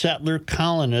mob of settler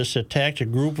colonists attacked a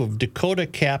group of Dakota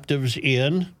captives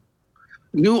in...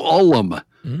 New Ulm.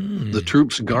 The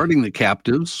troops guarding the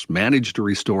captives managed to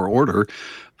restore order.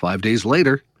 5 days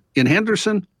later, in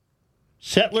Henderson,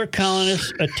 settler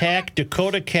colonists attacked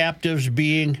Dakota captives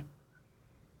being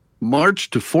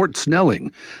marched to Fort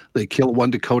Snelling. They kill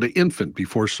one Dakota infant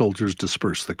before soldiers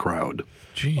disperse the crowd.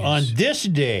 Jeez. On this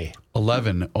day,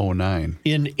 1109,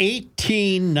 in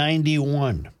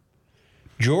 1891,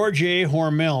 George A.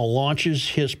 Hormel launches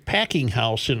his packing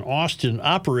house in Austin,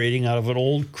 operating out of an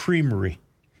old creamery.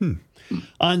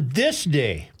 On this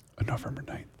day, November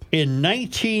 9th, in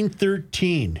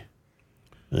 1913,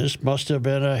 this must have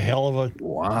been a hell of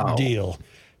a deal.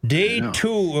 Day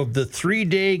 2 of the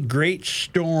 3-day Great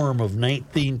Storm of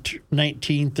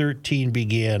 1913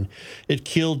 began. It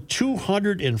killed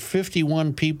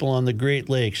 251 people on the Great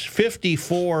Lakes,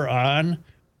 54 on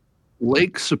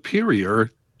Lake Superior,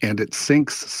 and it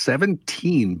sinks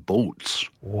 17 boats.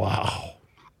 Wow.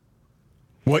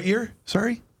 What year?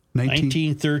 Sorry?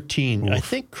 1913. Oof. I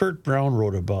think Kurt Brown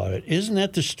wrote about it. Isn't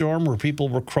that the storm where people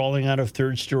were crawling out of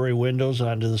third-story windows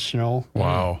onto the snow?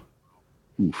 Wow.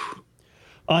 Oof.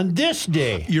 On this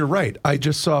day... You're right. I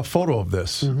just saw a photo of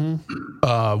this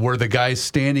where the guy's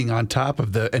standing on top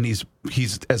of and he's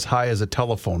as high as a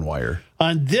telephone wire.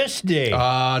 On this day...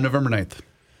 November 9th.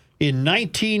 In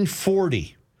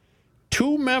 1940...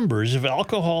 2 members of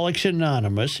Alcoholics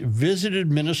Anonymous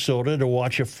visited Minnesota to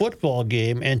watch a football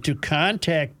game and to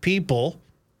contact people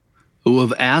who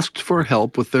have asked for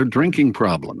help with their drinking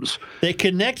problems. They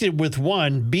connected with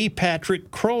one, B.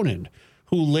 Patrick Cronin,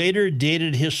 who later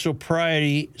dated his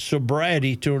sobriety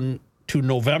to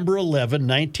November 11,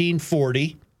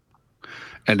 1940.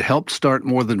 And helped start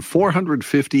more than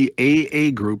 450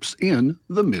 AA groups in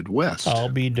the Midwest. I'll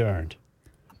be darned.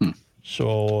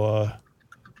 So...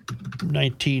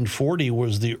 1940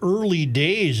 was the early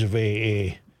days of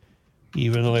AA,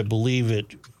 even though I believe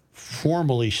it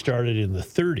formally started in the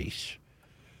 30s.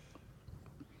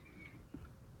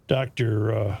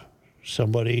 Dr.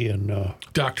 somebody and...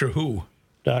 Doctor who?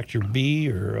 Dr. B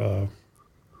or...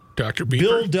 Dr. Beeper?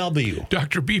 Bill W.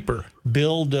 Dr. Beeper.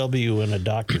 Bill W. and a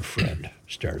doctor friend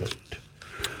started it.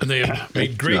 And they have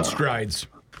made great strides.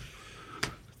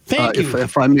 Thank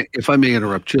you. If I may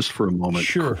interrupt just for a moment.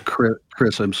 Sure.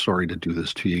 Chris, I'm sorry to do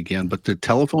this to you again, but the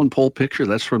telephone pole picture,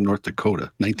 that's from North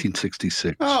Dakota,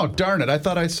 1966. Oh, darn it. I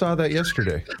thought I saw that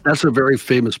yesterday. That's a very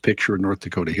famous picture in North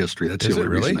Dakota history. That's Is the it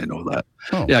only really? reason I know that.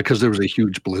 Oh. Yeah, because there was a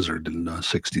huge blizzard in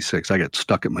 66. I got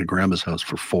stuck at my grandma's house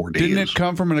for 4 days. Didn't it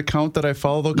come from an account that I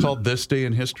follow, though, called This Day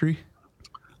in History?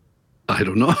 I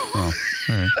don't know. Oh,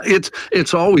 all right.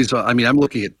 It's always, I'm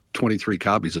looking at 23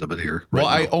 copies of it here. Well,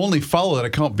 right I only follow that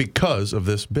account because of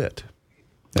this bit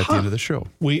at the end of the show.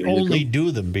 We only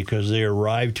do them because they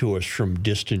arrive to us from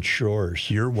distant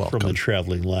shores. You're welcome. From the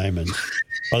traveling linemen.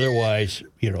 Otherwise,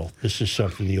 this is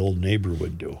something the old neighbor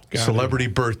would do. Celebrity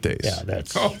birthdays. Yeah,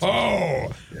 that's.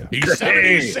 He's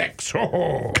 76.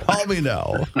 Oh. Call me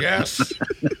now. Yes.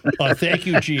 Thank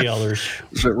you, GLers.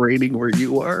 Is it raining where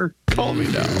you are? Call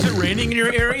me now. Is it raining in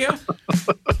your area?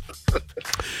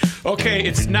 Okay,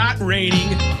 it's not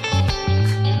raining.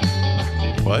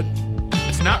 What?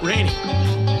 It's not raining.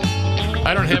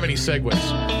 I don't have any segues.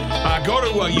 Go to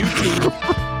YouTube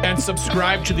and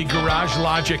subscribe to the Garage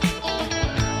Logic.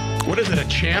 What is it, a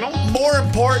channel? More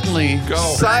importantly,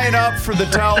 sign up for the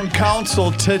town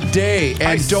council today.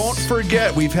 And don't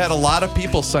forget, we've had a lot of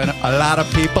people sign up. A lot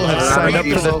of people have signed up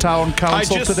for the town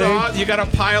council I just today. saw you got a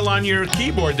pile on your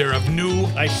keyboard there of new.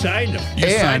 I signed them. You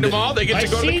signed them all? They get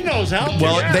to go seen those out there.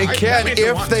 Well, they can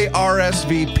if once. they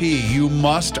RSVP. You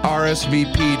must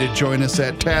RSVP to join us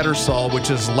at Tattersall, which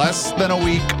is less than a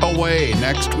week away,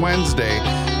 next Wednesday.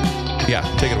 Yeah,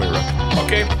 take it away, Rook.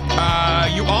 Okay.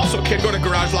 You also can go to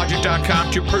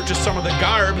GarageLogic.com to purchase some of the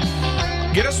garb,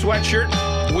 get a sweatshirt,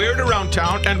 wear it around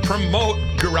town, and promote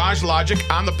Garage Logic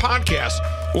on the podcast.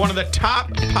 One of the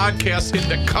top podcasts in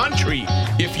the country,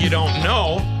 if you don't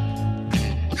know.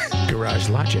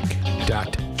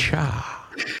 GarageLogic.cha.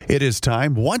 It is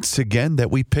time once again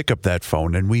that we pick up that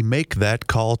phone and we make that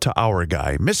call to our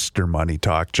guy, Mr. Money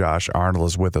Talk. Josh Arnold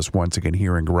is with us once again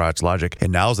here in Garage Logic,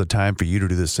 and now's the time for you to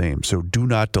do the same. So do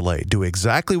not delay. Do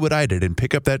exactly what I did and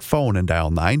pick up that phone and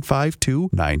dial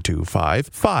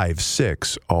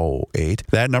 952-925-5608.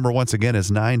 That number once again is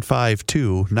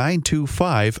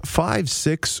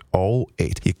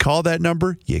 952-925-5608. You call that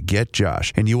number, you get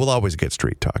Josh, and you will always get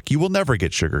straight talk. You will never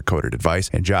get sugar-coated advice,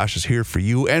 and Josh is here for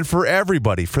you and for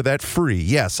everybody for that free,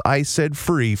 yes, I said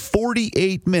free,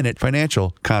 48-minute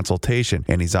financial consultation.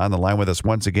 And he's on the line with us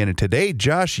once again. And today,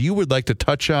 Josh, you would like to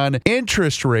touch on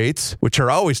interest rates, which are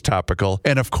always topical,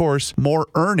 and of course, more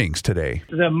earnings today.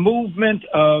 The movement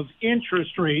of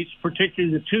interest rates,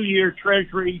 particularly the 2-year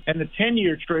Treasury and the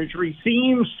 10-year Treasury,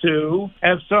 seems to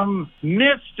have some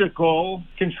mystical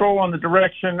control on the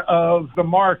direction of the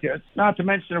market. Not to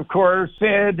mention, of course,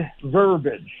 Fed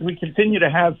verbiage. We continue to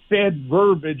have Fed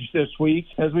verbiage this week.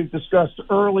 As we've discussed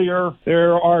earlier,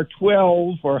 there are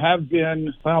 12, or have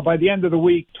been, by the end of the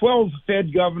week, 12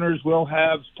 Fed governors will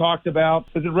have talked about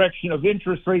the direction of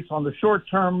interest rates on the short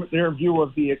term, their view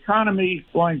of the economy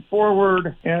going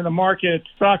forward, and the market,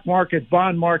 stock market,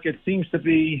 bond market seems to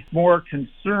be more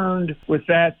concerned with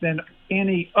that than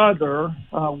any other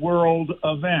world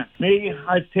event. Me,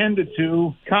 I've tended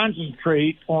to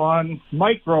concentrate on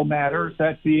micro matters,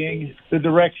 that being the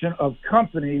direction of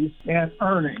companies and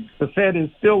earnings. The Fed is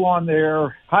still on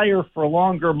their higher for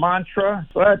longer mantra,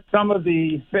 but some of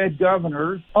the Fed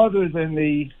governors, other than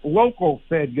the local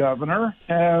Fed governor,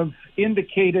 have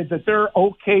indicated that they're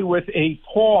okay with a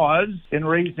pause in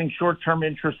raising short-term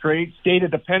interest rates, data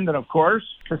dependent, of course,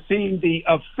 to see the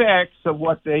effects of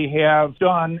what they have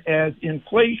done as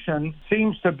inflation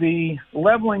seems to be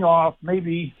leveling off,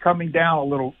 maybe coming down a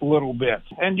little bit.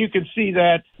 And you can see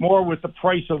that more with the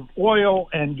price of oil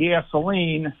and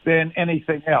gasoline than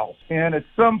anything else. And at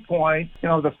some point,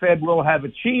 the Fed will have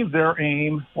achieved their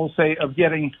aim, we'll say, of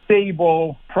getting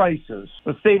stable prices.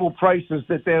 The stable prices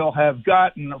that they'll have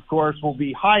gotten, of course, will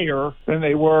be higher than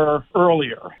they were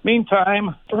earlier.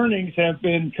 Meantime, earnings have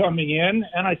been coming in,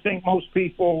 and I think most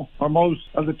people, or most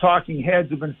of the talking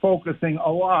heads, have been focusing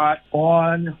a lot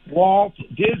on Walt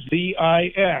Disney,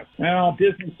 DIS. Now,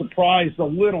 Disney surprised a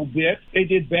little bit. They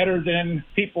did better than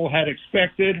people had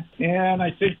expected, and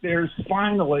I think there's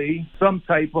finally some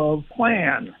type of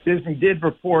plan. Disney did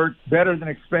report better than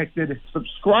expected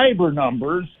subscriber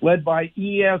numbers, led by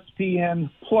ESPN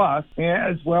Plus,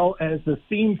 as well as the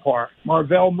theme park.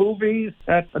 Marvel movies,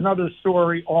 that's another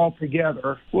story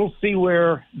altogether. We'll see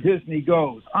where Disney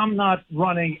goes. I'm not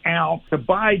running out to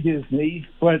buy Disney,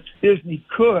 but Disney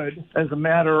could, as a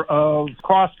matter of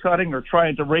cost-cutting or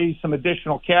trying to raise some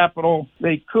additional capital,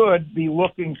 they could be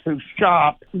looking to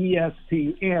shop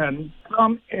ESPN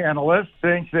some analysts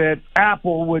think that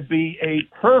Apple would be a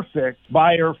perfect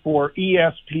buyer for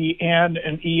ESPN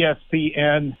and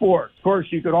ESPN Sports. Of course,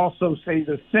 you could also say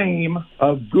the same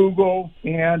of Google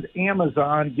and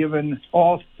Amazon, given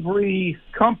all three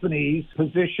companies'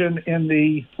 position in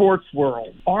the sports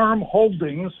world. ARM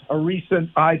Holdings, a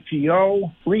recent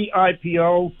IPO,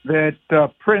 re-IPO that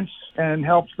prints and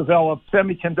helps develop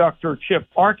semiconductor chip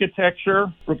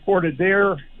architecture, reported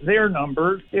their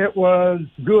numbers. It was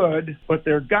good, but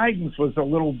their guidance was a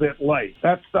little bit light.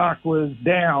 That stock was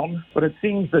down, but it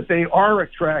seems that they are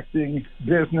attracting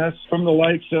business from the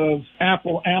likes of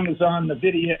Apple, Amazon,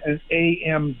 NVIDIA, and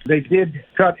AM. They did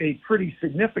cut a pretty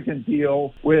significant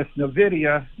deal with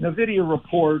NVIDIA. NVIDIA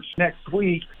reports next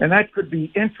week, and that could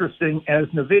be interesting as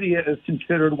NVIDIA is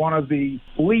considered one of the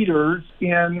leaders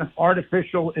in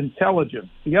artificial intelligence.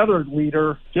 The other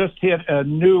leader just hit a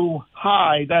new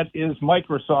high, that is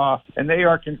Microsoft, and they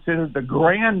are considered the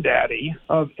granddaddy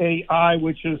of AI,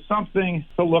 which is something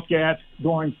to look at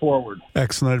going forward.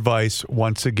 Excellent advice.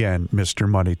 Once again, Mr.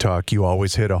 Money Talk, you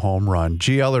always hit a home run.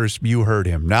 GLers, you heard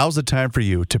him. Now's the time for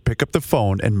you to pick up the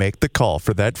phone and make the call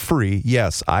for that free,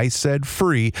 yes, I said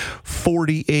free,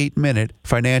 48-minute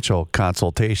financial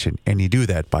consultation. And you do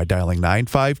that by dialing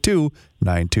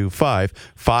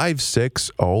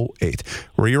 952-925-5608,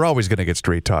 where you're always going to get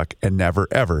straight talk and never,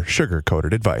 ever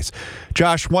sugar-coated advice.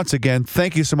 Josh, once again,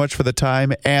 thank you so much for the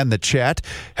time and the chat.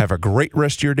 Have a great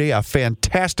rest of your day, a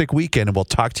fantastic weekend, and we'll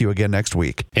talk to you again next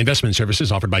week. Investment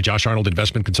services offered by Josh Arnold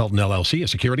Investment Consultant LLC, a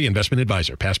security investment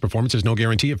advisor. Past performance is no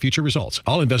guarantee of future results.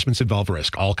 All investments involve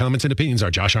risk. All comments and opinions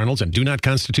are Josh Arnold's and do not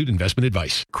constitute investment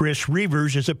advice. Chris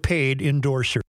Reavers is a paid endorser.